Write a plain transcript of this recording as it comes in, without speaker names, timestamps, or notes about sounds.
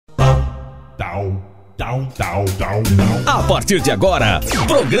A partir de agora,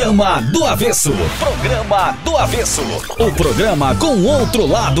 Programa do Avesso. Programa do Avesso. O programa com outro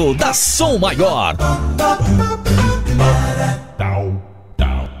lado da som maior.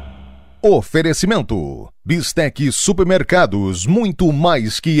 Oferecimento: Bistec Supermercados, muito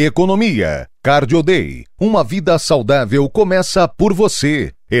mais que economia. Cardio Day, uma vida saudável começa por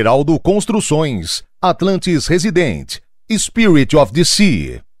você. Heraldo Construções, Atlantis Resident, Spirit of the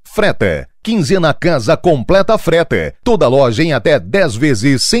Sea. Freta, quinzena casa completa freta. Toda loja em até 10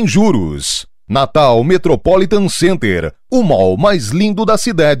 vezes sem juros. Natal Metropolitan Center, o mall mais lindo da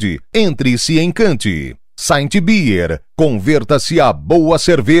cidade. Entre-se e encante. Saint Beer, converta-se a boa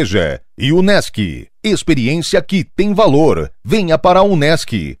cerveja. E Unesc, experiência que tem valor. Venha para a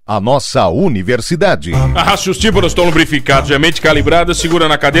Unesc, a nossa universidade. Arraste os tímpanos, estão lubrificados, a mente calibrada, segura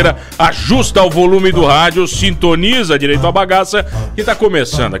na cadeira, ajusta o volume do rádio, sintoniza direito a bagaça, que tá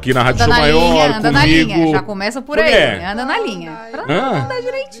começando aqui na Rádio Som Maior, anda na linha, já começa por aí, anda na linha. Pra andar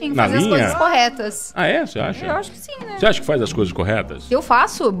direitinho, fazer as coisas corretas. Ah, é? Você acha? Eu acho que sim, né? Você acha que faz as coisas corretas? Eu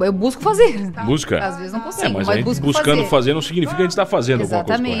faço, eu busco fazer. Busca? Às vezes não consigo, mas busco buscando fazer não significa que a gente está fazendo alguma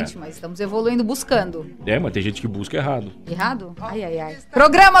coisa correta. Exatamente, mas estamos evoluindo buscando. Mas tem gente que busca errado. Errado? Ai, ai, ai.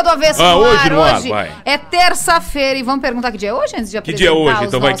 Programa do Avesso hoje é terça-feira e vamos perguntar que dia é hoje antes de apresentar que dia é hoje?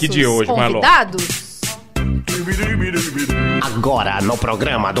 Então vai, nossos que dia é hoje, convidados? Agora no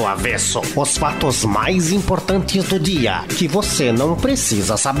Programa do Avesso, os fatos mais importantes do dia que você não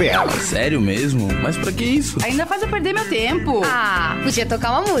precisa saber. Sério mesmo? Mas pra que isso? Ainda faz eu perder meu tempo. Ah, podia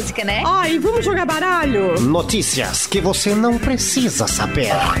tocar uma música, né? Ai, vamos jogar baralho. Notícias que você não precisa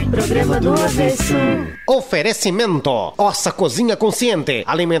saber. Programa do Avesso. Oferecimento: Ossa Cozinha Consciente,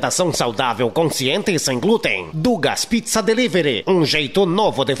 alimentação saudável, consciente e sem glúten. Dugas Pizza Delivery, um jeito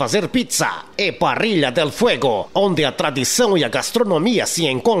novo de fazer pizza. E Parrilha del Fuego, onde a tradição e a gastronomia se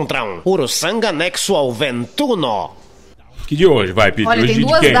encontram. Uruçanga anexo ao Ventuno. Que de hoje, vai, Pete? Olha, hoje tem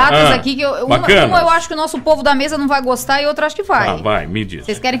duas datas aqui que uma eu acho que o nosso povo da mesa não vai gostar e outra acho que vai. Vai, me diz.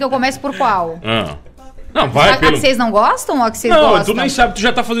 Vocês querem que eu comece por qual? Não, vai a que vocês não gostam ou a que vocês gostam? Não, tu nem sabe, tu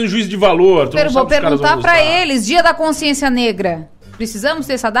já tá fazendo juízo de valor. Vou perguntar pra eles, Dia da Consciência Negra. Precisamos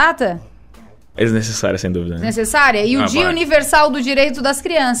ter essa data? É desnecessária, sem dúvida. Né? Necessária? E o Dia Universal do Direito das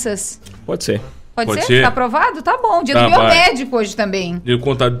Crianças? Pode ser. Pode ser? Tá aprovado? Tá bom. Dia do biomédico hoje também. Dia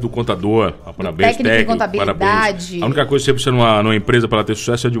do contador. Parabéns, técnico de contabilidade. Parabéns. A única coisa que você precisa numa empresa para ter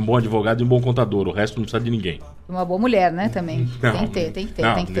sucesso é de um bom advogado e um bom contador. O resto não precisa de ninguém. Uma boa mulher, né, também. Tem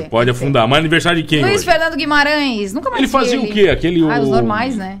que ter. Pode afundar. Mas aniversário de quem Luiz hoje? Fernando Guimarães. Nunca mais Ele fazia o quê? Os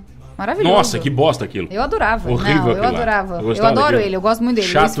normais, né? Maravilhoso. Nossa, que bosta aquilo. Eu adorava. Horrível. Eu adorava. Eu adoro ele, eu gosto muito dele.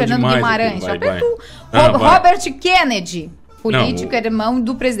 Chato Luiz Fernando Guimarães. Robert Kennedy. Político, irmão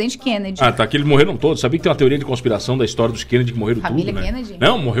do presidente Kennedy. Tá, que eles morreram todos. Sabia que tem uma teoria de conspiração da história dos Kennedy que morreram Família tudo, Kennedy? Né?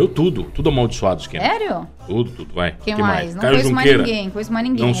 Não, morreu tudo. Tudo amaldiçoado os Kennedy. Sério? Tudo, vai. Quem mais? Não conheço mais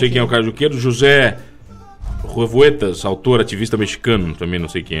ninguém. Não sei quem é o Caio Junqueira. José Revueltas, autor, ativista mexicano. Também não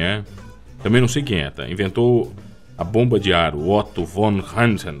sei quem é. Tá? Inventou a bomba de ar. Otto von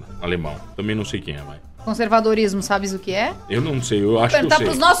Hansen, alemão. Também não sei quem é, vai. Conservadorismo, sabes o que é? Eu não sei, eu acho que eu sei. Perguntar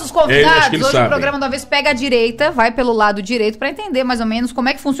pros nossos convidados, hoje o Programa do Avesso pega a direita, vai pelo lado direito pra entender mais ou menos como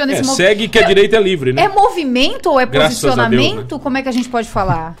é que funciona esse movimento. Segue que a direita é livre, né? É movimento ou é posicionamento? Deus, né? Como é que a gente pode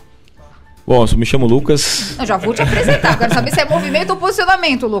falar? Bom, eu me chamo Lucas. Eu já vou te apresentar, quero saber se é movimento ou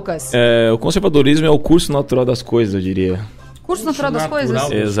posicionamento, Lucas. O conservadorismo é o curso natural das coisas, eu diria. Curso natural das coisas?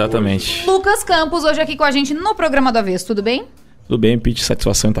 Exatamente. Lucas Campos, hoje aqui com a gente no Programa do Avesso, tudo bem? Tudo bem, Pete,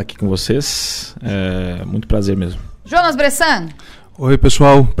 satisfação em estar aqui com vocês. Muito prazer mesmo. Jonas Bressan. Oi,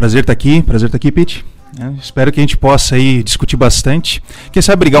 pessoal, prazer estar aqui, Pete. Espero que a gente possa aí discutir bastante. Quem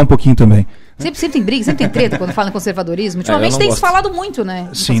sabe brigar um pouquinho também. Sempre tem briga, sempre tem treta quando fala em conservadorismo. Ultimamente tem se falado muito, né?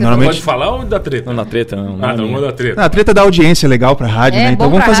 Sim, normalmente. Pode falar ou da treta? Não, da treta não. Não da treta. A treta dá audiência legal pra rádio, né? Então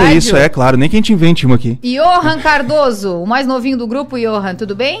vamos fazer isso, claro. Nem que a gente invente uma aqui. Yohan Cardoso, o mais novinho do grupo. Yohan,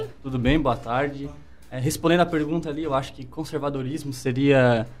 tudo bem? Tudo bem, boa tarde. Respondendo a pergunta ali, eu acho que conservadorismo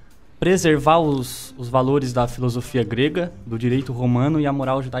seria preservar os valores da filosofia grega, do direito romano e a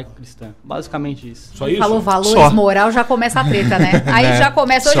moral judaico-cristã. Basicamente isso. Só isso? Falou valores, moral, já começa a treta, né? Aí já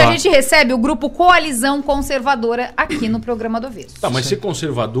começa. Hoje a gente recebe o grupo Coalizão Conservadora aqui no Programa do Avesso. Tá, mas ser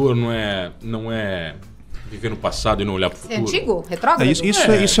conservador não é viver no passado e não olhar pro futuro? É antigo? Retrógrado?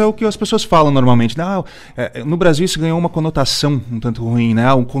 Isso é o que as pessoas falam normalmente. No Brasil isso ganhou uma conotação um tanto ruim,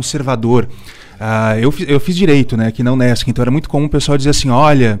 né? Um conservador. Eu fiz Direito, né, aqui na Unesc, então era muito comum o pessoal dizer assim,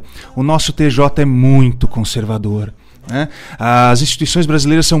 olha, o nosso TJ é muito conservador. Né? As instituições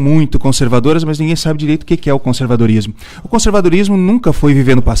brasileiras são muito conservadoras, mas ninguém sabe direito o que é o conservadorismo. O conservadorismo nunca foi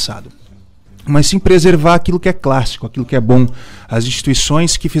viver no passado. mas sim preservar aquilo que é clássico, aquilo que é bom, as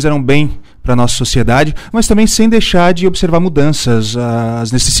instituições que fizeram bem para a nossa sociedade, mas também sem deixar de observar mudanças,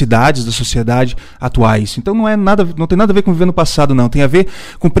 as necessidades da sociedade atuais. Então não tem nada a ver com viver no passado, não. Tem a ver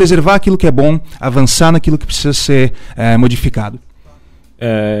com preservar aquilo que é bom, avançar naquilo que precisa ser modificado.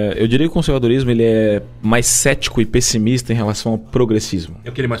 Eu diria que o conservadorismo ele é mais cético e pessimista em relação ao progressismo. É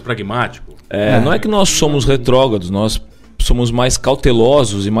aquele mais pragmático? Não é que nós somos retrógrados, nós somos mais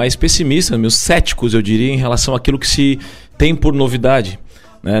cautelosos e mais pessimistas, meus céticos, eu diria, em relação àquilo que se tem por novidade.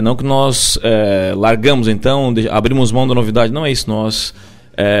 Não que nós largamos, então, abrimos mão da novidade. Não é isso. Nós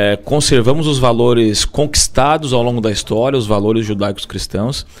conservamos os valores conquistados ao longo da história, os valores judaicos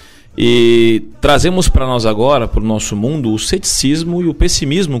cristãos, e trazemos para nós agora, para o nosso mundo, o ceticismo e o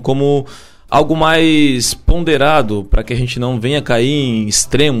pessimismo como algo mais ponderado, para que a gente não venha cair em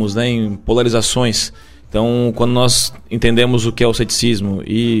extremos, em polarizações. Então, quando nós entendemos o que é o ceticismo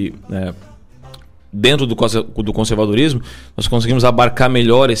e dentro do conservadorismo, nós conseguimos abarcar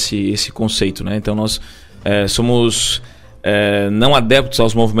melhor esse conceito. Então, nós somos não adeptos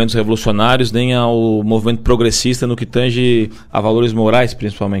aos movimentos revolucionários, nem ao movimento progressista no que tange a valores morais,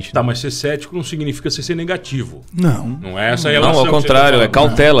 principalmente. Tá, mas ser cético não significa ser negativo. Não. Não é essa a relação. Não, ao contrário, é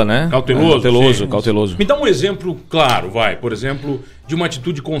cautela, né? Cauteloso. Cauteloso. Me dá um exemplo claro, por exemplo, de uma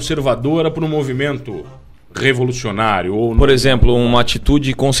atitude conservadora para um movimento revolucionário. Por exemplo, uma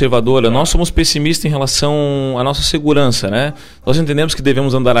atitude conservadora. Nós somos pessimistas em relação à nossa segurança, Nós entendemos que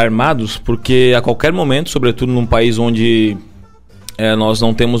devemos andar armados porque a qualquer momento, sobretudo num país onde nós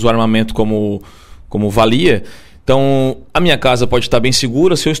não temos o armamento como valia, então a minha casa pode estar bem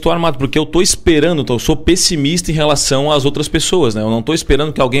segura se eu estou armado, porque eu estou esperando, eu sou pessimista em relação às outras pessoas, Eu não estou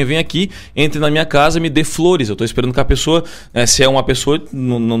esperando que alguém venha aqui, entre na minha casa e me dê flores. Eu estou esperando que a pessoa, se é uma pessoa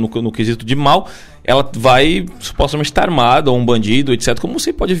no quesito de mal, ela vai supostamente estar armada, ou um bandido, etc. Como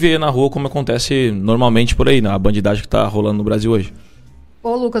você pode ver na rua, como acontece normalmente por aí, a bandidagem que está rolando no Brasil hoje.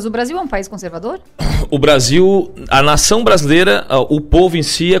 Ô Lucas, o Brasil é um país conservador? O Brasil, a nação brasileira, o povo em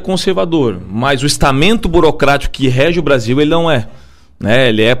si é conservador, mas o estamento burocrático que rege o Brasil, ele não é.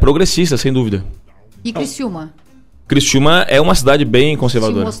 Ele é progressista, sem dúvida. E Criciúma? Criciúma é uma cidade bem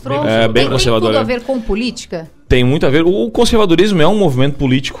conservadora. Se mostrou bem conservadora. Tem tudo a ver com política? Tem muito a ver. O conservadorismo é um movimento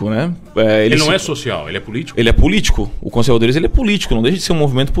político, Ele não é social, ele é político? Ele é político. O conservadorismo ele é político, não deixa de ser um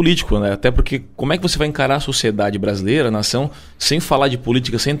movimento político, Até porque como é que você vai encarar a sociedade brasileira, a nação, sem falar de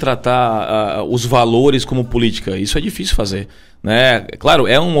política, sem tratar os valores como política? Isso é difícil fazer, Claro,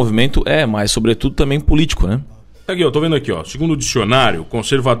 é um movimento, mas sobretudo também político, Aqui, eu tô vendo aqui, segundo o dicionário,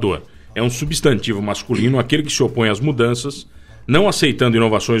 conservador é um substantivo masculino, aquele que se opõe às mudanças, não aceitando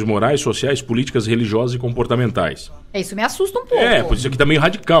inovações morais, sociais, políticas, religiosas e comportamentais. Isso me assusta um pouco. Por isso aqui tá meio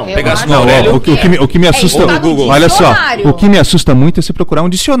radical. O que me assusta... Olha só, o que me assusta muito é você procurar um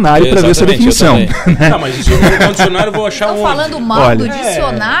dicionário para ver essa definição. Mas se eu procurar um dicionário, eu vou achar Estão falando mal do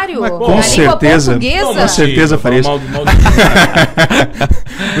dicionário? Com certeza. Com certeza faria isso.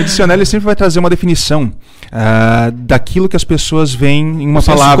 O dicionário sempre vai trazer uma definição daquilo que as pessoas veem em uma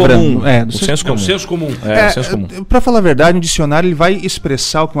palavra. O senso comum. Senso comum. Para falar a verdade, um dicionário ele vai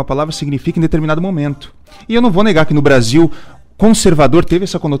expressar o que uma palavra significa em determinado momento. E eu não vou negar que no Brasil, conservador teve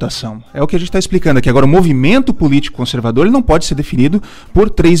essa conotação. É o que a gente está explicando aqui. Agora, o movimento político conservador ele não pode ser definido por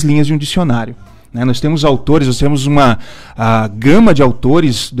 3 linhas de um dicionário. Nós temos autores, nós temos uma gama de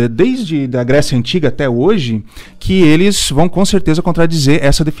autores, desde a Grécia Antiga até hoje, que eles vão com certeza contradizer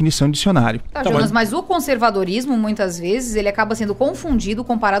essa definição de dicionário. Jonas, mas o conservadorismo, muitas vezes, ele acaba sendo confundido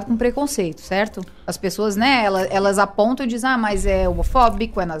comparado com preconceito, certo? As pessoas, elas apontam e dizem, mas é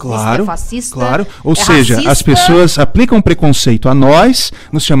homofóbico, é nazista, é fascista. Claro, ou seja, racista. As pessoas aplicam preconceito a nós,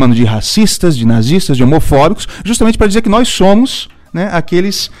 nos chamando de racistas, de nazistas, de homofóbicos, justamente para dizer que nós somos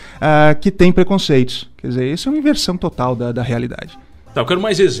aqueles que têm preconceitos. Quer dizer, isso é uma inversão total da realidade. Eu quero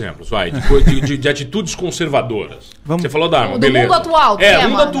mais exemplos, de atitudes conservadoras. Você falou da arma, beleza. Do mundo atual. Do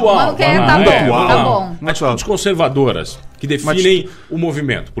mundo atual. Tá bom. Atitudes conservadoras que definem o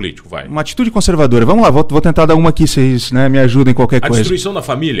movimento político, Uma atitude conservadora. Vamos lá, vou tentar dar uma aqui, vocês me ajudem em qualquer coisa. A destruição da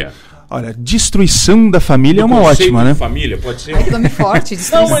família. Olha, destruição da família é uma ótima, né? Família, pode ser. Que nome forte,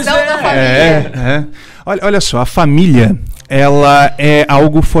 destruição da família. Olha só, a família, ela é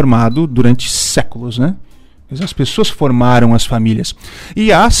algo formado durante séculos, As pessoas formaram as famílias.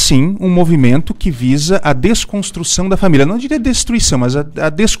 E há, sim, um movimento que visa a desconstrução da família. Não diria destruição, mas a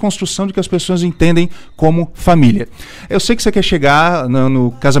desconstrução de que as pessoas entendem como família. Eu sei que você quer chegar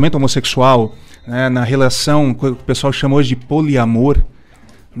no casamento homossexual, na relação que o pessoal chama hoje de poliamor.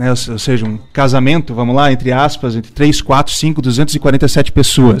 né? Ou seja, um casamento, vamos lá, entre aspas, entre 3, 4, 5, 247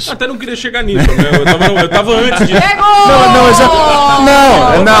 pessoas. Até não queria chegar nisso, né? Eu tava antes disso.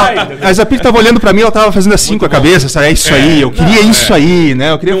 A Zapir estava olhando para mim, ela estava fazendo assim com a cabeça, sabe? É isso aí, eu queria isso aí,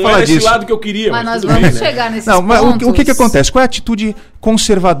 né? Eu queria não falar era disso. esse lado que eu queria. Mas nós vamos chegar nesses Não, mas pontos. o que acontece? Qual é a atitude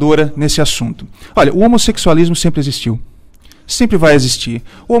conservadora nesse assunto? Olha, o homossexualismo sempre existiu. Sempre vai existir.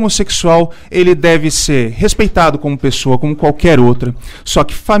 O homossexual, ele deve ser respeitado como pessoa, como qualquer outra. Só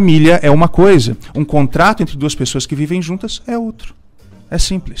que família é uma coisa. Um contrato entre duas pessoas que vivem juntas é outro. É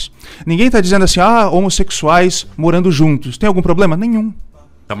simples. Ninguém está dizendo assim, homossexuais morando juntos. Tem algum problema? Nenhum.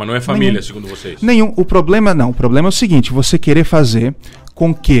 Tá, mas não é família, segundo vocês? Nenhum. O problema é o seguinte, você querer fazer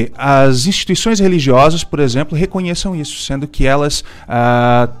com que as instituições religiosas, por exemplo, reconheçam isso, sendo que elas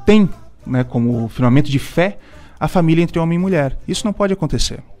têm, né, como firmamento de fé, a família entre homem e mulher. Isso não pode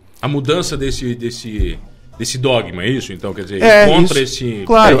acontecer. A mudança desse dogma, é isso? Então, quer dizer, contra esse...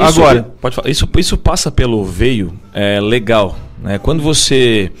 Claro, agora... Pode falar. Isso passa pelo veio legal. Né? Quando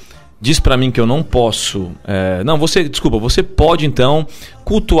você diz para mim que eu não posso... você pode, então,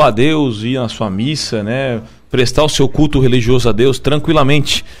 cultuar a Deus, ir na sua missa, né? Prestar o seu culto religioso a Deus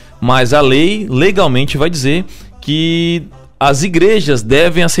tranquilamente. Mas a lei, legalmente, vai dizer que as igrejas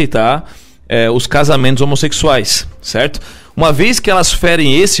devem aceitar os casamentos homossexuais, certo? Uma vez que elas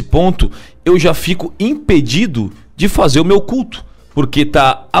ferem esse ponto, eu já fico impedido de fazer o meu culto, porque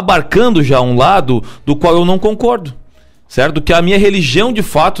está abarcando já um lado do qual eu não concordo, certo? Do que a minha religião de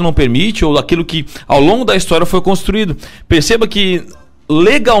fato não permite, ou aquilo que ao longo da história foi construído. Perceba que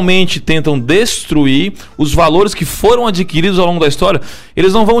legalmente tentam destruir os valores que foram adquiridos ao longo da história.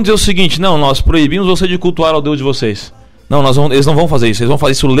 Eles não vão dizer o seguinte: não, nós proibimos você de cultuar ao Deus de vocês. Não, eles não vão fazer isso. Eles vão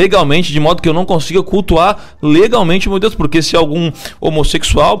fazer isso legalmente, de modo que eu não consiga cultuar legalmente o meu Deus. Porque se algum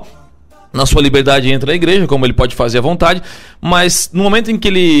homossexual, na sua liberdade, entra na igreja, como ele pode fazer à vontade, mas no momento em que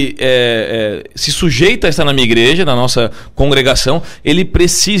ele se sujeita a estar na minha igreja, na nossa congregação, ele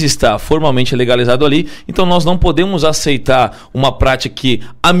precisa estar formalmente legalizado ali. Então nós não podemos aceitar uma prática que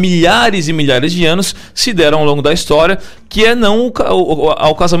há milhares e milhares de anos se deram ao longo da história, que é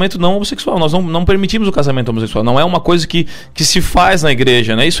ao casamento não homossexual. Nós não permitimos o casamento homossexual. Não é uma coisa que se faz na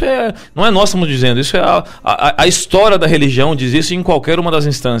igreja, né? Isso não é nós estamos dizendo, isso é a história da religião, diz isso em qualquer uma das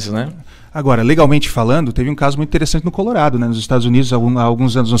instâncias, né? Agora, legalmente falando, teve um caso muito interessante no Colorado, né, nos Estados Unidos, há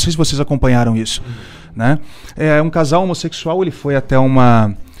alguns anos. Não sei se vocês acompanharam isso. Né? Um casal homossexual, ele foi até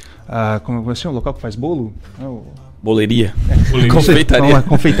uma local que faz bolo? Boleria. Confeitaria. Uma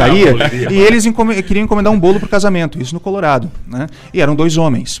confeitaria. E eles queriam encomendar um bolo para o casamento, isso no Colorado. Né? E eram 2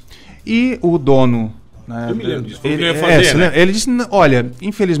 homens. E o dono... Eu me lembro disso. Ele disse, olha,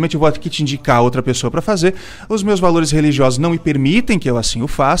 infelizmente eu vou aqui te indicar outra pessoa para fazer, os meus valores religiosos não me permitem que eu assim o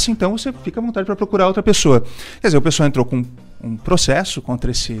faça, então você fica à vontade para procurar outra pessoa. Quer dizer, o pessoal entrou com um processo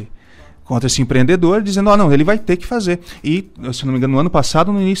contra esse empreendedor, dizendo, não, ele vai ter que fazer. E, se não me engano, no ano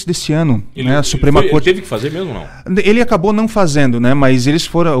passado, no início desse ano, a Suprema Corte... Ele teve que fazer mesmo ou não? Ele acabou não fazendo, né? Mas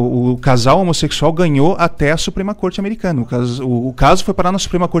o casal homossexual ganhou até a Suprema Corte americana. O caso foi parar na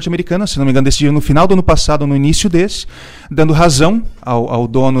Suprema Corte americana, se não me engano, decidiu no final do ano passado, no início desse, dando razão ao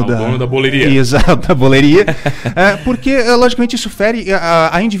dono da boleria. Exato, da boleria. Porque, logicamente, isso fere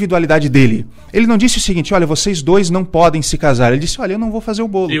a individualidade dele. Ele não disse o seguinte, olha, vocês 2 não podem se casar. Ele disse, olha, eu não vou fazer o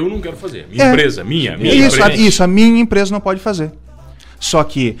bolo. Eu não quero fazer. Minha empresa, minha Isso, a minha empresa não pode fazer. Só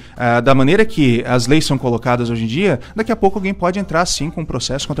que, da maneira que as leis são colocadas hoje em dia, daqui a pouco alguém pode entrar, sim, com um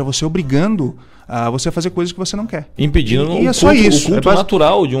processo contra você, obrigando você a fazer coisas que você não quer. Impedindo o culto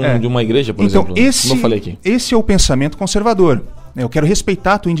natural de uma igreja, por exemplo. Como eu falei aqui. Esse é o pensamento conservador. Eu quero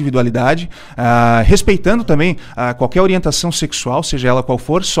respeitar a tua individualidade, respeitando também qualquer orientação sexual, seja ela qual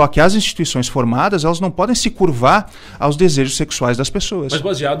for, só que as instituições formadas, elas não podem se curvar aos desejos sexuais das pessoas. Mas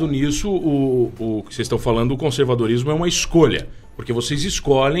baseado nisso, o que vocês estão falando, o conservadorismo é uma escolha, porque vocês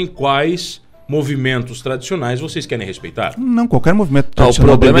escolhem quais movimentos tradicionais vocês querem respeitar. Não, qualquer movimento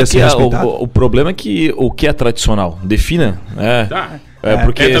tradicional deve ser respeitado. O problema é que o que é tradicional, defina...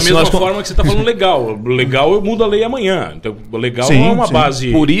 Porque da mesma forma que você está falando legal. Legal eu mudo a lei amanhã. Então, legal não é uma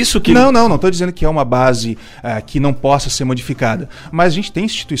base... Por isso que... Não estou dizendo que é uma base que não possa ser modificada. Mas a gente tem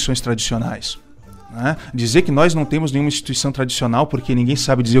instituições tradicionais. Né? Dizer que nós não temos nenhuma instituição tradicional porque ninguém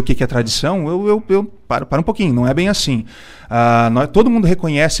sabe dizer o que é tradição, eu paro um pouquinho. Não é bem assim. Todo mundo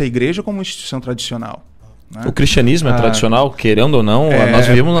reconhece a igreja como uma instituição tradicional. Né? O cristianismo é tradicional, querendo ou não, nós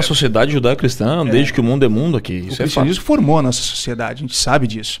vivemos na sociedade judaico-cristã desde que o mundo é mundo aqui. Isso o cristianismo formou a nossa sociedade, a gente sabe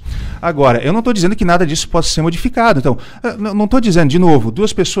disso. Agora, eu não estou dizendo que nada disso possa ser modificado. Então, não estou dizendo, de novo,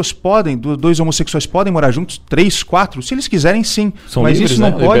 dois homossexuais podem morar juntos, 3, 4, se eles quiserem, sim. São mas livres, isso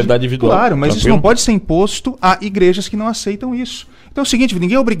não pode, liberdade individual. Claro, mas Tranquilo. isso não pode ser imposto a igrejas que não aceitam isso. Então é o seguinte,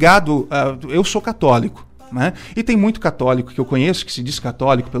 ninguém é obrigado... eu sou católico, né? E tem muito católico que eu conheço, que se diz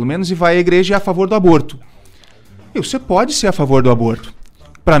católico pelo menos, e vai à igreja e é a favor do aborto. E você pode ser a favor do aborto.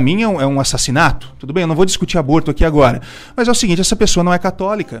 Para mim é um assassinato. Tudo bem, eu não vou discutir aborto aqui agora. Mas é o seguinte, essa pessoa não é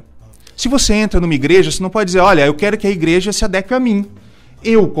católica. Se você entra numa igreja, você não pode dizer, olha, eu quero que a igreja se adeque a mim.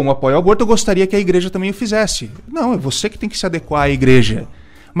 Eu, como apoio ao aborto, eu gostaria que a igreja também o fizesse. Não, é você que tem que se adequar à igreja.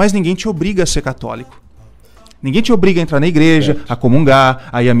 Mas ninguém te obriga a ser católico. Ninguém te obriga a entrar na igreja, a comungar,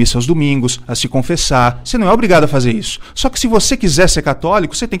 a ir à missa aos domingos, a se confessar. Você não é obrigado a fazer isso. Só que se você quiser ser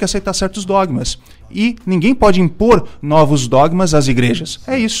católico, você tem que aceitar certos dogmas. E ninguém pode impor novos dogmas às igrejas.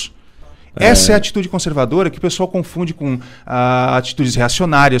 É isso. Essa é a atitude conservadora que o pessoal confunde com atitudes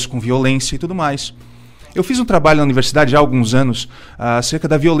reacionárias, com violência e tudo mais. Eu fiz um trabalho na universidade há alguns anos acerca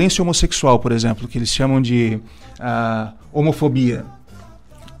da violência homossexual, por exemplo, que eles chamam de homofobia.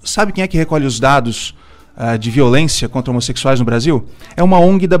 Sabe quem é que recolhe os dados de violência contra homossexuais no Brasil? É uma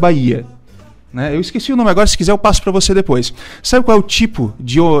ONG da Bahia. Né? Eu esqueci o nome agora, se quiser eu passo para você depois. Sabe qual é o tipo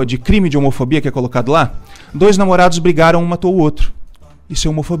de crime de homofobia que é colocado lá? 2 namorados brigaram, um matou o outro. Isso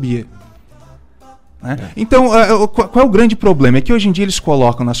é homofobia. Né? Então, qual é o grande problema? É que hoje em dia eles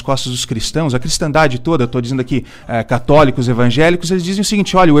colocam nas costas dos cristãos, a cristandade toda, estou dizendo aqui, católicos, evangélicos, eles dizem o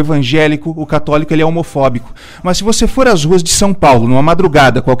seguinte, olha, o evangélico, o católico, ele é homofóbico. Mas se você for às ruas de São Paulo, numa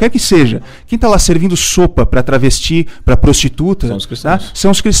madrugada, qualquer que seja, quem está lá servindo sopa para travesti, para prostituta, são os cristãos. Tá? São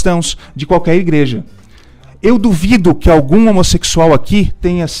os cristãos de qualquer igreja. Eu duvido que algum homossexual aqui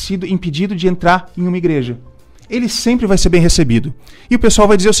tenha sido impedido de entrar em uma igreja. Ele sempre vai ser bem recebido. E o pessoal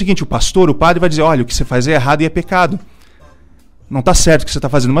vai dizer o seguinte, o pastor, o padre vai dizer, olha, o que você faz é errado e é pecado. Não está certo o que você está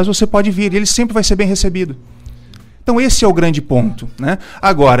fazendo, mas você pode vir, e ele sempre vai ser bem recebido. Então esse é o grande ponto. Né?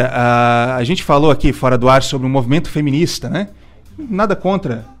 Agora, a gente falou aqui, fora do ar, sobre o movimento feminista, né? Nada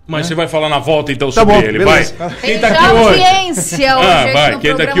contra. Mas você vai falar na volta então Tá sobre bom, ele, beleza. vai. Quem tá aqui hoje? Audiência hoje vai, no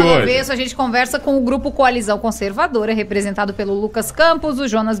quem tá aqui Programa Do hoje? Avesso, a gente conversa com o grupo Coalizão Conservadora, representado pelo Lucas Campos, o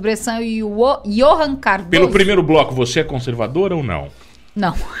Jonas Bressan e o Yohan Cardoso. Pelo primeiro bloco, você é conservadora ou não?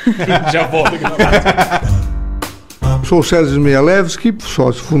 Não. Já volto aqui. Sou o César Mialewski,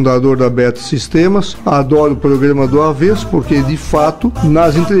 sócio fundador da Beta Sistemas. Adoro o Programa do Avesso, porque, de fato,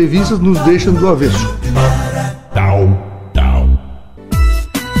 nas entrevistas nos deixam do avesso. Tal.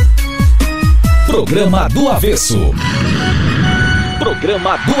 Programa do Avesso.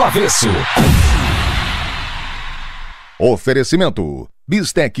 Programa do Avesso. Oferecimento: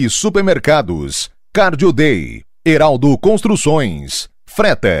 Bistec Supermercados, Cardio Day, Heraldo Construções,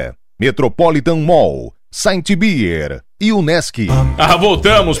 Freta, Metropolitan Mall, Saint Beer e Unesc.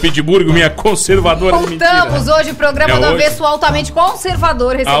 Voltamos, Pittsburgh, minha conservadora de mentira. Voltamos hoje, Programa do Avesso altamente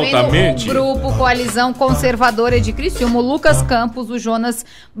conservador, recebendo Altamente. o grupo Coalizão Conservadora de Criciúma, o Lucas Campos, o Jonas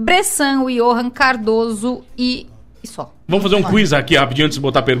Bressan, o Yohan Cardoso e só. Vamos fazer um quiz aqui rapidinho antes de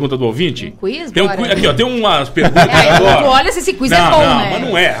botar a pergunta do ouvinte? Quiz? Tem um Bora. quiz aqui, ó. Tem umas perguntas Tu agora. olha se esse quiz é bom, né? Mas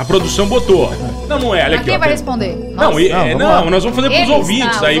não é. A produção botou. Não é. Olha Mas aqui, quem ó. vai responder? Não, nós vamos fazer pros Eles,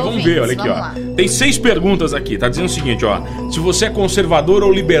 ouvintes tá, aí, os vamos ver, olha ouvintes, aqui, ó. vamos lá. Tem 6 perguntas aqui, tá dizendo o seguinte, ó. Se você é conservador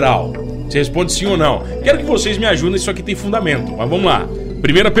ou liberal, você responde sim ou não. Quero que vocês me ajudem, isso aqui tem fundamento, mas vamos lá.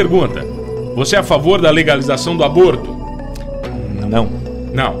 Primeira pergunta. Você é a favor da legalização do aborto? Não.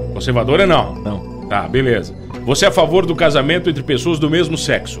 Não. Conservador é não? Não. Tá, beleza. Você é a favor do casamento entre pessoas do mesmo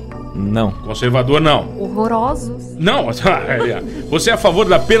sexo? Não. Conservador não. Horrorosos. Não, você é a favor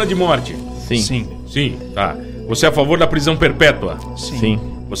da pena de morte? Sim. Sim, tá. Você é a favor da prisão perpétua? Sim.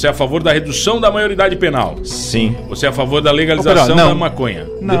 Você é a favor da redução da maioridade penal? Sim. Você é a favor da legalização da maconha?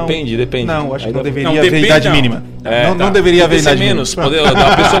 Não. Depende. Não, acho que não deveria Não, haver depende, idade não. mínima. Não Tá. deveria haver Tem que ser idade menos. mínima.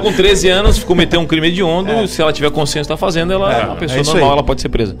 A pessoa com 13 anos cometeu um crime hediondo, se ela tiver consciência está fazendo, ela é uma pessoa isso normal, aí. ela pode ser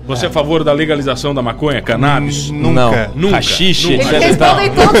presa. Você é a favor da legalização da maconha, cannabis? Nunca. Nunca. Haxixe, Nunca. Eles etc. e tal.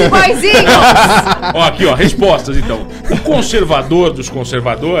 respondem todos iguaizinhos. Ó, aqui, ó, respostas então. O conservador dos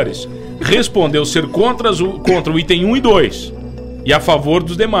conservadores respondeu ser contra o item 1 e 2 e a favor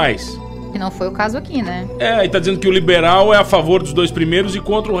dos demais. E não foi o caso aqui, né? E tá dizendo que o liberal é a favor dos 2 primeiros e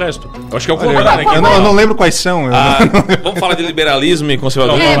contra o resto. Eu acho que é o contrário, né? Eu não lembro quais são. Vamos falar de liberalismo e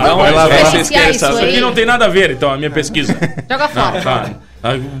conservadorismo? Não, então? vai lá, vai lá. Vocês querem Isso saber? Isso aqui não tem nada a ver, então, a minha pesquisa. Joga fora. Tá.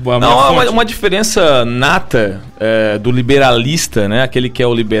 Não, uma diferença nata do liberalista, né? Aquele que é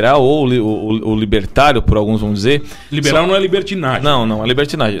o liberal ou o libertário, por alguns vão dizer. Liberal não é libertinagem. Não é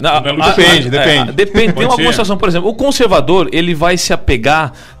libertinagem. Depende. Tem alguma situação, por exemplo, o conservador, ele vai se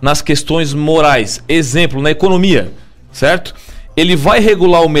apegar nas questões morais. Exemplo, na economia, certo? Ele vai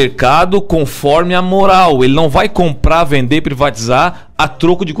regular o mercado conforme a moral. Ele não vai comprar, vender, privatizar a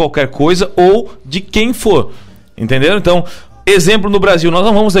troco de qualquer coisa ou de quem for. Entenderam? Então, exemplo no Brasil, nós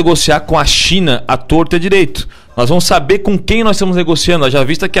não vamos negociar com a China à torta e à direito. Nós vamos saber com quem nós estamos negociando. Já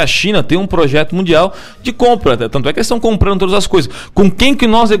vista que a China tem um projeto mundial de compra. Tanto é que eles estão comprando todas as coisas. Com quem que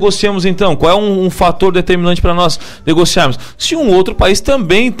nós negociamos então? Qual é um fator determinante para nós negociarmos? Se um outro país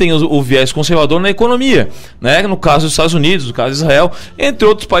também tem o viés conservador na economia, né? No caso dos Estados Unidos, no caso de Israel, entre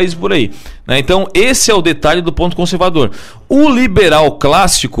outros países por aí. Né? Então esse é o detalhe do ponto conservador. O liberal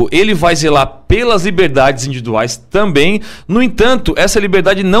clássico, ele vai zelar pelas liberdades individuais também. No entanto, essa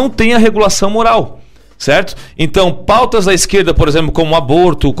liberdade não tem a regulação moral. Certo? Então, pautas da esquerda, por exemplo, como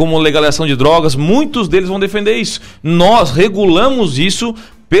aborto, como legalização de drogas, muitos deles vão defender isso. Nós regulamos isso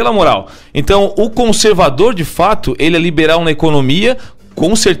pela moral. Então, o conservador, de fato, ele é liberal na economia,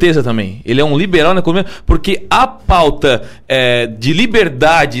 com certeza também. Ele é um liberal na economia, porque a pauta de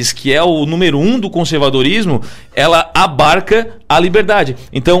liberdades, que é o número 1 do conservadorismo, ela abarca a liberdade.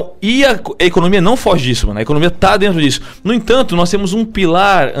 Então, e a economia não foge disso, mano. A economia está dentro disso. No entanto, nós temos um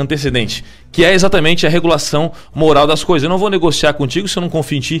pilar antecedente, que é exatamente a regulação moral das coisas. Eu não vou negociar contigo se eu não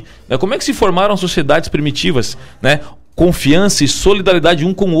confio em ti. Como é que se formaram sociedades primitivas? Né? Confiança e solidariedade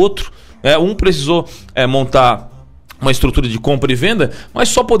um com o outro. Um precisou montar uma estrutura de compra e venda, mas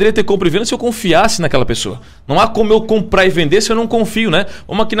só poderia ter compra e venda se eu confiasse naquela pessoa. Não há como eu comprar e vender se eu não confio, né?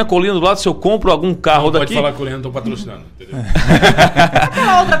 Vamos aqui na colina do lado, se eu compro algum carro daqui... Pode falar colina, estou patrocinando.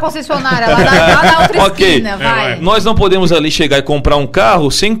 Aquela outra concessionária lá da outra esquina, vai. Nós não podemos ali chegar e comprar um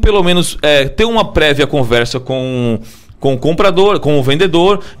carro sem pelo menos ter uma prévia conversa com o comprador, com o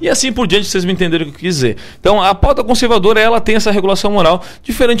vendedor, e assim por diante, vocês me entenderam o que eu quis dizer. Então, a pauta conservadora, ela tem essa regulação moral,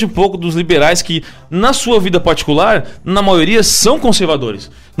 diferente um pouco dos liberais que, na sua vida particular, na maioria, são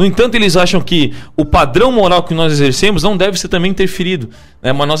conservadores. No entanto, eles acham que o padrão moral que nós exercemos não deve ser também interferido.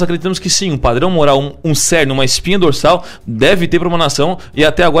 Né? Mas nós acreditamos que sim, um padrão moral, um cerne, uma espinha dorsal, deve ter para uma nação, e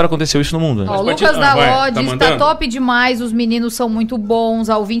até agora aconteceu isso no mundo. Né? O Lucas da diz, está top demais, os meninos são muito bons.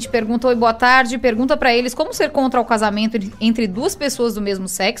 A ouvinte pergunta, oi, boa tarde, pergunta para eles como ser contra o casamento entre duas pessoas do mesmo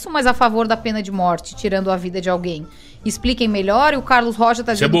sexo, mas a favor da pena de morte, tirando a vida de alguém. Expliquem melhor. E o Carlos Rocha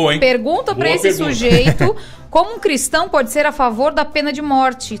está dizendo, pergunta para esse sujeito como um cristão pode ser a favor da pena de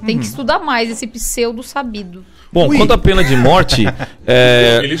morte. Tem que estudar mais esse pseudo sabido. Bom, quanto à pena de morte,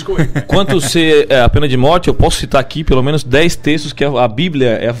 quanto ser a pena de morte, eu posso citar aqui pelo menos 10 textos que a Bíblia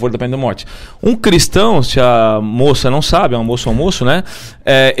é a favor da pena de morte. Um cristão, se a moça não sabe, é um moço ou um moço, né?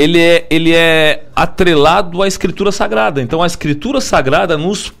 Ele é atrelado à Escritura Sagrada. Então a Escritura Sagrada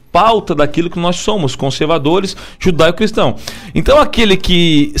nos pauta daquilo que nós somos, conservadores, judaico-cristão. Então aquele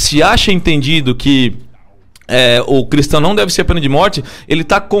que se acha entendido que o cristão não deve ser pena de morte, ele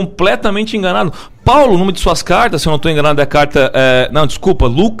está completamente enganado. Paulo, numa de suas cartas, se eu não estou enganado, é a carta...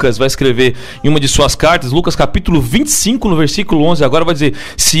 Lucas vai escrever em uma de suas cartas, Lucas capítulo 25, no versículo 11, agora vai dizer,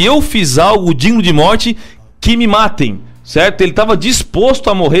 se eu fiz algo digno de morte, que me matem. Certo? Ele estava disposto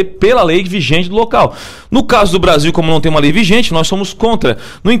a morrer pela lei vigente do local. No caso do Brasil, como não tem uma lei vigente, nós somos contra.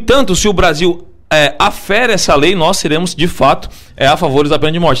 No entanto, se o Brasil afere essa lei, nós seremos, de fato, a favor da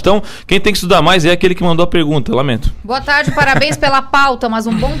pena de morte. Então, quem tem que estudar mais é aquele que mandou a pergunta. Lamento. Boa tarde, parabéns pela pauta, mas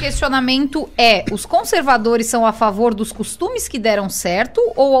um bom questionamento os conservadores são a favor dos costumes que deram certo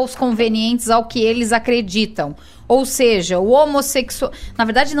ou aos convenientes ao que eles acreditam? Ou seja, o homossexual... Na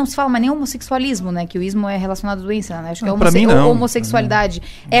verdade, não se fala mais nem homossexualismo, né? Que o ismo é relacionado à doença, né? Acho que homossexualidade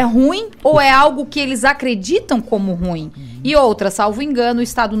é ruim ou é algo que eles acreditam como ruim? E outra, salvo engano, o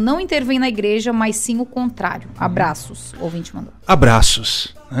Estado não intervém na igreja, mas sim o contrário. Abraços. O ouvinte mandou.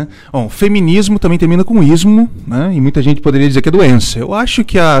 Abraços. Né? Bom, feminismo também termina com ismo, né? E muita gente poderia dizer que é doença. Eu acho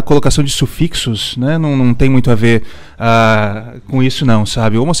que a colocação de sufixos, né, não tem muito a ver com isso não,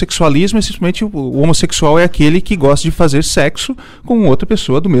 sabe? O homossexualismo é simplesmente o homossexual é aquele que gosta de fazer sexo com outra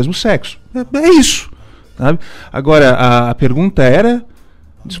pessoa do mesmo sexo. É isso, sabe? Agora, a pergunta era...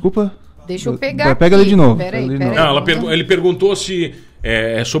 Desculpa. Deixa eu pegar Pega ali de novo. Peraí. Ele perguntou se...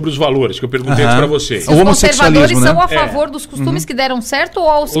 sobre os valores, que eu perguntei para você. Se os conservadores são a favor dos costumes que deram certo ou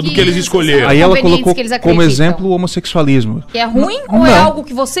aos do que eles escolheram. Aí ela colocou como exemplo o homossexualismo. Que é ruim ou é algo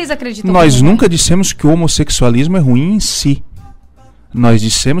que vocês acreditam? Nós nunca dissemos que o homossexualismo é ruim em si. Nós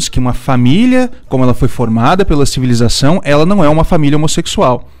dissemos que uma família, como ela foi formada pela civilização, ela não é uma família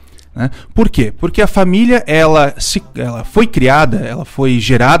homossexual. Né? Por quê? Porque a família ela foi criada, ela foi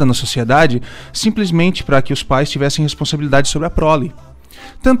gerada na sociedade simplesmente para que os pais tivessem responsabilidade sobre a prole.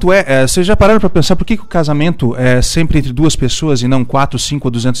 Tanto vocês já pararam para pensar por que o casamento é sempre entre 2 pessoas e não 4, 5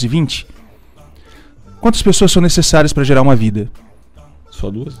 ou 220? Quantas pessoas são necessárias para gerar uma vida? Só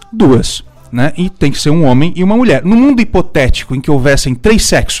 2? 2. Né? E tem que ser um homem e uma mulher. No mundo hipotético em que houvessem 3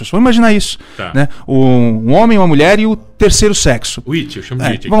 sexos, vamos imaginar isso, tá. Né? Um homem, uma mulher e o terceiro sexo. O it, eu chamo de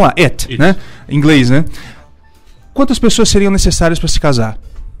it. Vamos lá, it. Né? Em inglês, né? Quantas pessoas seriam necessárias para se casar?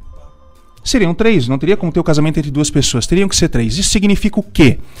 Seriam 3, não teria como ter o casamento entre 2 pessoas, teriam que ser 3. Isso significa o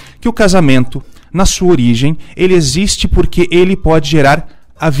quê? Que o casamento, na sua origem, ele existe porque ele pode gerar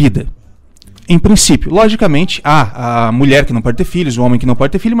a vida. Em princípio, logicamente, há a mulher que não pode ter filhos, o homem que não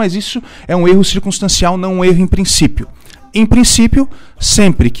pode ter filho, mas isso é um erro circunstancial, não um erro em princípio. Em princípio,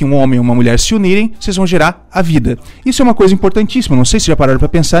 sempre que um homem e uma mulher se unirem, vocês vão gerar a vida. Isso é uma coisa importantíssima, não sei se já pararam para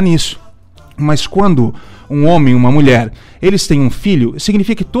pensar nisso. Mas quando um homem e uma mulher, eles têm um filho,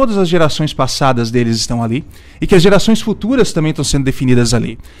 significa que todas as gerações passadas deles estão ali e que as gerações futuras também estão sendo definidas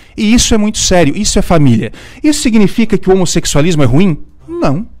ali. E isso é muito sério, isso é família. Isso significa que o homossexualismo é ruim?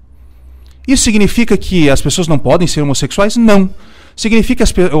 Não. Isso significa que as pessoas não podem ser homossexuais? Não. Significa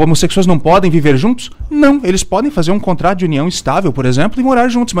que os homossexuais não podem viver juntos? Não. Eles podem fazer um contrato de união estável, por exemplo, e morar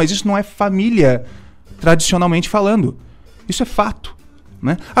juntos, mas isso não é família, tradicionalmente falando. Isso é fato.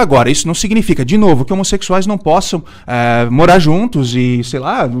 Né? Agora, isso não significa, de novo, que homossexuais não possam morar juntos e, sei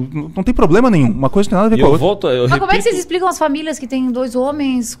lá, não tem problema nenhum. Uma coisa não tem nada a ver com a outra. Mas como é que vocês explicam as famílias que têm 2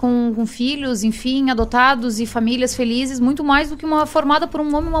 homens com filhos, enfim, adotados e famílias felizes, muito mais do que uma formada por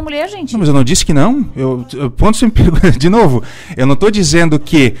um homem e uma mulher, gente? Não, mas eu não disse que não. De novo, eu não estou dizendo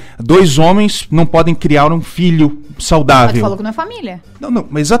que 2 homens não podem criar um filho saudável. Mas tu falou que não é família. Não,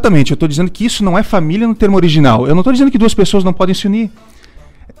 mas exatamente. Eu estou dizendo que isso não é família no termo original. Eu não estou dizendo que 2 pessoas não podem se unir.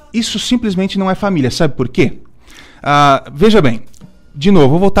 Isso simplesmente não é família. Sabe por quê? Veja bem, de novo,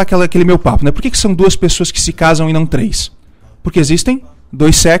 vou voltar àquele meu papo. Né? Por que são 2 pessoas que se casam e não 3? Porque existem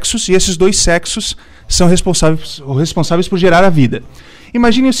 2 sexos e esses 2 sexos são responsáveis por gerar a vida.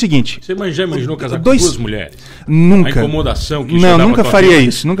 Imagine o seguinte... Você já imaginou casar com 2 mulheres? Nunca. A incomodação que não, nunca faria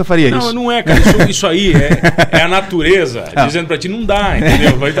isso. Nunca faria isso. Não é, cara. Isso aí é a natureza dizendo pra ti, não dá,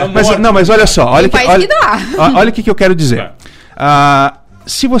 entendeu? Vai dar morte. Mas olha só. Olha o que eu quero dizer.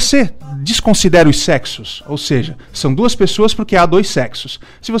 Se você desconsidera os sexos, ou seja, são 2 pessoas porque há 2 sexos.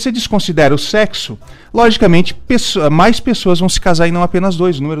 Se você desconsidera o sexo, logicamente mais pessoas vão se casar e não apenas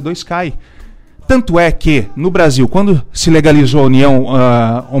 2. O número 2 cai. Tanto é que, no Brasil, quando se legalizou a união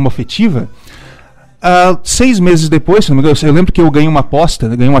homoafetiva, 6 meses depois, eu lembro que eu ganhei uma aposta,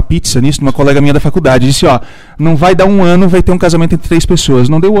 ganhei uma pizza nisso, de uma colega minha da faculdade. Disse, não vai dar 1 ano, vai ter um casamento entre 3 pessoas.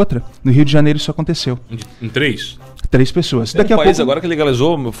 Não deu outra. No Rio de Janeiro isso aconteceu. Em 3? 3 pessoas. Daqui a pouco... agora que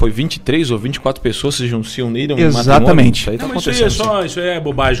legalizou, foi 23 ou 24 pessoas se uniram em exatamente. Isso é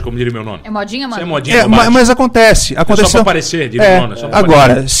bobagem, como diria meu nome. É modinha, mano? Isso é modinha, mas acontece. Só pra aparecer, diria meu nome.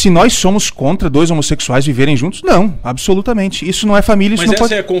 Agora, se nós somos contra 2 homossexuais viverem juntos, não, absolutamente. Isso não é família. Isso mas não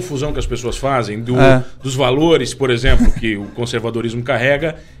essa é a confusão que as pessoas fazem dos valores, por exemplo, que o conservadorismo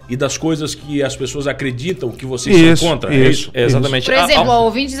carrega e das coisas que as pessoas acreditam que vocês são contra. Isso. Exatamente. Por exemplo, o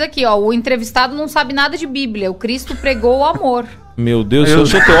ouvinte diz aqui, o entrevistado não sabe nada de Bíblia. O Cristo pregou o amor. Meu Deus, eu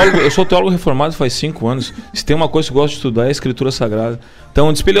sou teólogo reformado faz 5 anos. Se tem uma coisa que eu gosto de estudar é a Escritura Sagrada. Então,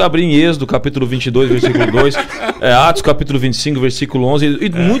 espelho eu abri em Êxodo, capítulo 22, versículo 2, Atos, capítulo 25, versículo 11 e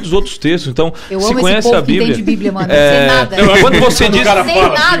muitos outros textos. Então, eu se amo conhece esse povo a Bíblia... que entende Bíblia, mano. Sem nada. Quando você diz... Sem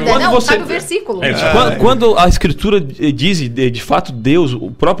nada, sabe o versículo. Quando a Escritura diz, de fato, Deus,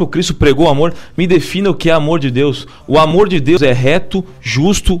 o próprio Cristo pregou o amor, me defina o que é amor de Deus. O amor de Deus é reto,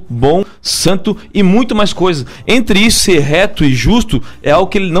 justo, bom, santo e muito mais coisas. Entre isso, ser reto e justo é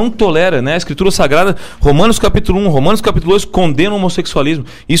algo que ele não tolera, né? A Escritura Sagrada, Romanos capítulo 1, Romanos capítulo 2, condena o homossexualismo.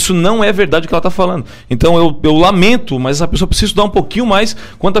 Isso não é verdade o que ela está falando. Então eu lamento, mas essa pessoa precisa estudar um pouquinho mais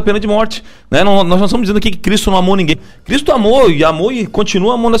quanto à pena de morte. Né? Nós não estamos dizendo aqui que Cristo não amou ninguém. Cristo amou e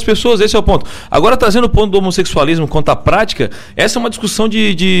continua amando as pessoas, esse é o ponto. Agora, trazendo o ponto do homossexualismo quanto à prática, essa é uma discussão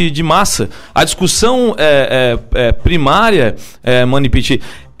de massa. A discussão primária, Manipiti,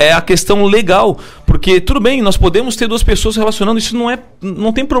 é a questão legal, porque tudo bem, nós podemos ter 2 pessoas se relacionando, isso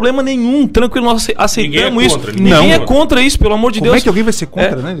não tem problema nenhum, tranquilo, nós aceitamos isso. Ninguém é contra isso, pelo amor de Deus. Como é que alguém vai ser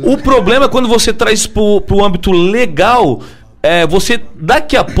contra, né? O problema é quando você traz pro âmbito legal, você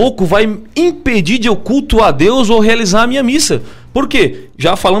daqui a pouco vai impedir de eu cultuar a Deus ou realizar a minha missa. Por quê?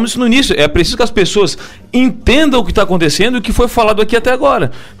 Já falamos isso no início. É preciso que as pessoas entendam o que está acontecendo e o que foi falado aqui até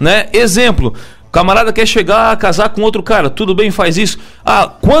agora. Né? Exemplo, O camarada quer chegar a casar com outro cara, tudo bem, faz isso.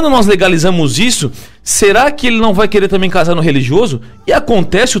 Quando nós legalizamos isso, será que ele não vai querer também casar no religioso? E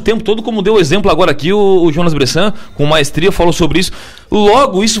acontece o tempo todo, como deu o exemplo agora aqui, o Jonas Bressan, com maestria, falou sobre isso.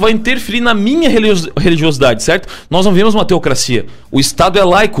 Logo, isso vai interferir na minha religiosidade, certo? Nós não vivemos uma teocracia. O Estado é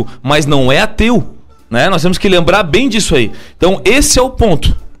laico, mas não é ateu, né? Nós temos que lembrar bem disso aí. Então, esse é o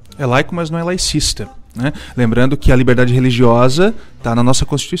ponto. É laico, mas não é laicista, né? Lembrando que a liberdade religiosa está na nossa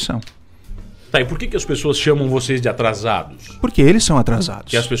Constituição. Tá, e por que as pessoas chamam vocês de atrasados? Porque eles são atrasados.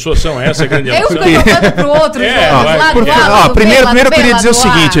 Que as pessoas são, essa é a grande Eu fico apontando pro outro, primeiro eu queria dizer o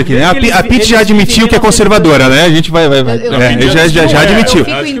seguinte aqui, né? A Pete já admitiu que é conservadora, né? A gente vai. Já admitiu.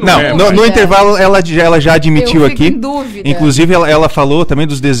 Não, no intervalo ela já admitiu aqui. Em dúvida. Inclusive ela falou também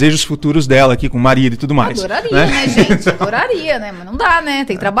dos desejos futuros dela aqui com o marido e tudo mais. Adoraria, né, gente? Adoraria, né? Mas não dá, né?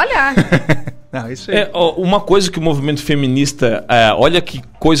 Tem que trabalhar. Não, isso aí. Uma coisa que o movimento feminista, olha que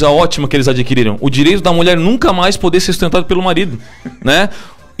coisa ótima que eles adquiriram, o direito da mulher nunca mais poder ser sustentado pelo marido, né?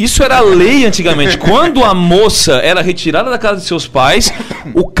 Isso era lei antigamente. Quando a moça era retirada da casa de seus pais,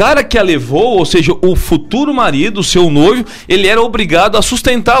 o cara que a levou, ou seja, o futuro marido, o seu noivo, ele era obrigado a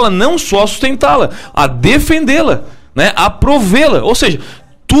sustentá-la, não só a sustentá-la, a defendê-la, né? A provê-la, ou seja,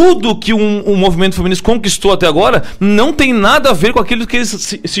 tudo que um movimento feminista conquistou até agora não tem nada a ver com aquilo que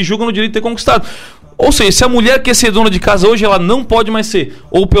eles se julgam no direito de ter conquistado. Ou seja, se a mulher quer ser dona de casa hoje, ela não pode mais ser.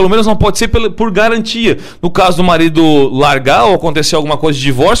 Ou pelo menos não pode ser por garantia. No caso do marido largar ou acontecer alguma coisa de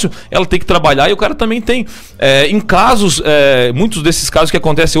divórcio, ela tem que trabalhar e o cara também tem. Em casos, muitos desses casos que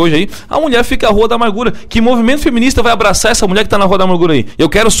acontecem hoje aí, a mulher fica à rua da amargura. Que movimento feminista vai abraçar essa mulher que está na rua da amargura aí? Eu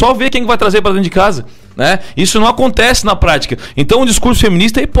quero só ver quem vai trazer para dentro de casa, né? Isso não acontece na prática. Então o discurso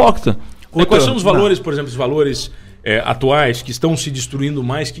feminista é hipócrita. E quais são os valores, por exemplo, os valores atuais que estão se destruindo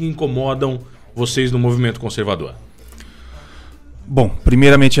mais, que incomodam vocês no movimento conservador? Bom,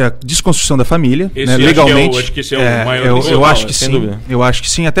 primeiramente a desconstrução da família, né? Legalmente. Acho que esse é o maior. Eu acho que sim. Eu acho que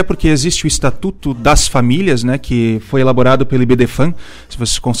sim, até porque existe o Estatuto das Famílias, né, que foi elaborado pelo IBDFAM. Se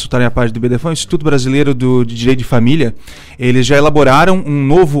vocês consultarem a página do IBDFAM, o Instituto Brasileiro de Direito de Família, eles já elaboraram um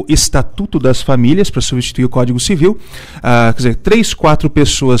novo Estatuto das Famílias para substituir o Código Civil. Quer dizer, 3, 4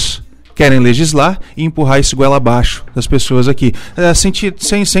 pessoas querem legislar e empurrar isso goela abaixo das pessoas aqui.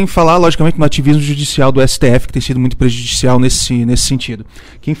 Sem falar, logicamente, no ativismo judicial do STF, que tem sido muito prejudicial nesse sentido.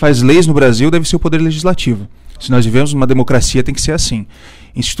 Quem faz leis no Brasil deve ser o Poder Legislativo. Se nós vivemos numa democracia, tem que ser assim.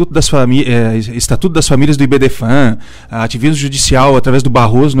 Estatuto das Famílias do IBDFAM, ativismo judicial através do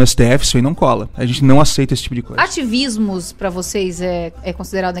Barroso no STF, isso aí não cola. A gente não aceita esse tipo de coisa. Ativismos, para vocês, é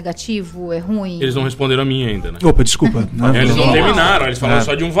considerado negativo? É ruim? Eles não responderam a mim ainda, né? Opa, desculpa. Eles não terminaram, eles falaram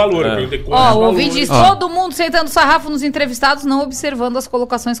só de um valor. O ouvinte diz, todo mundo sentando sarrafo nos entrevistados, não observando as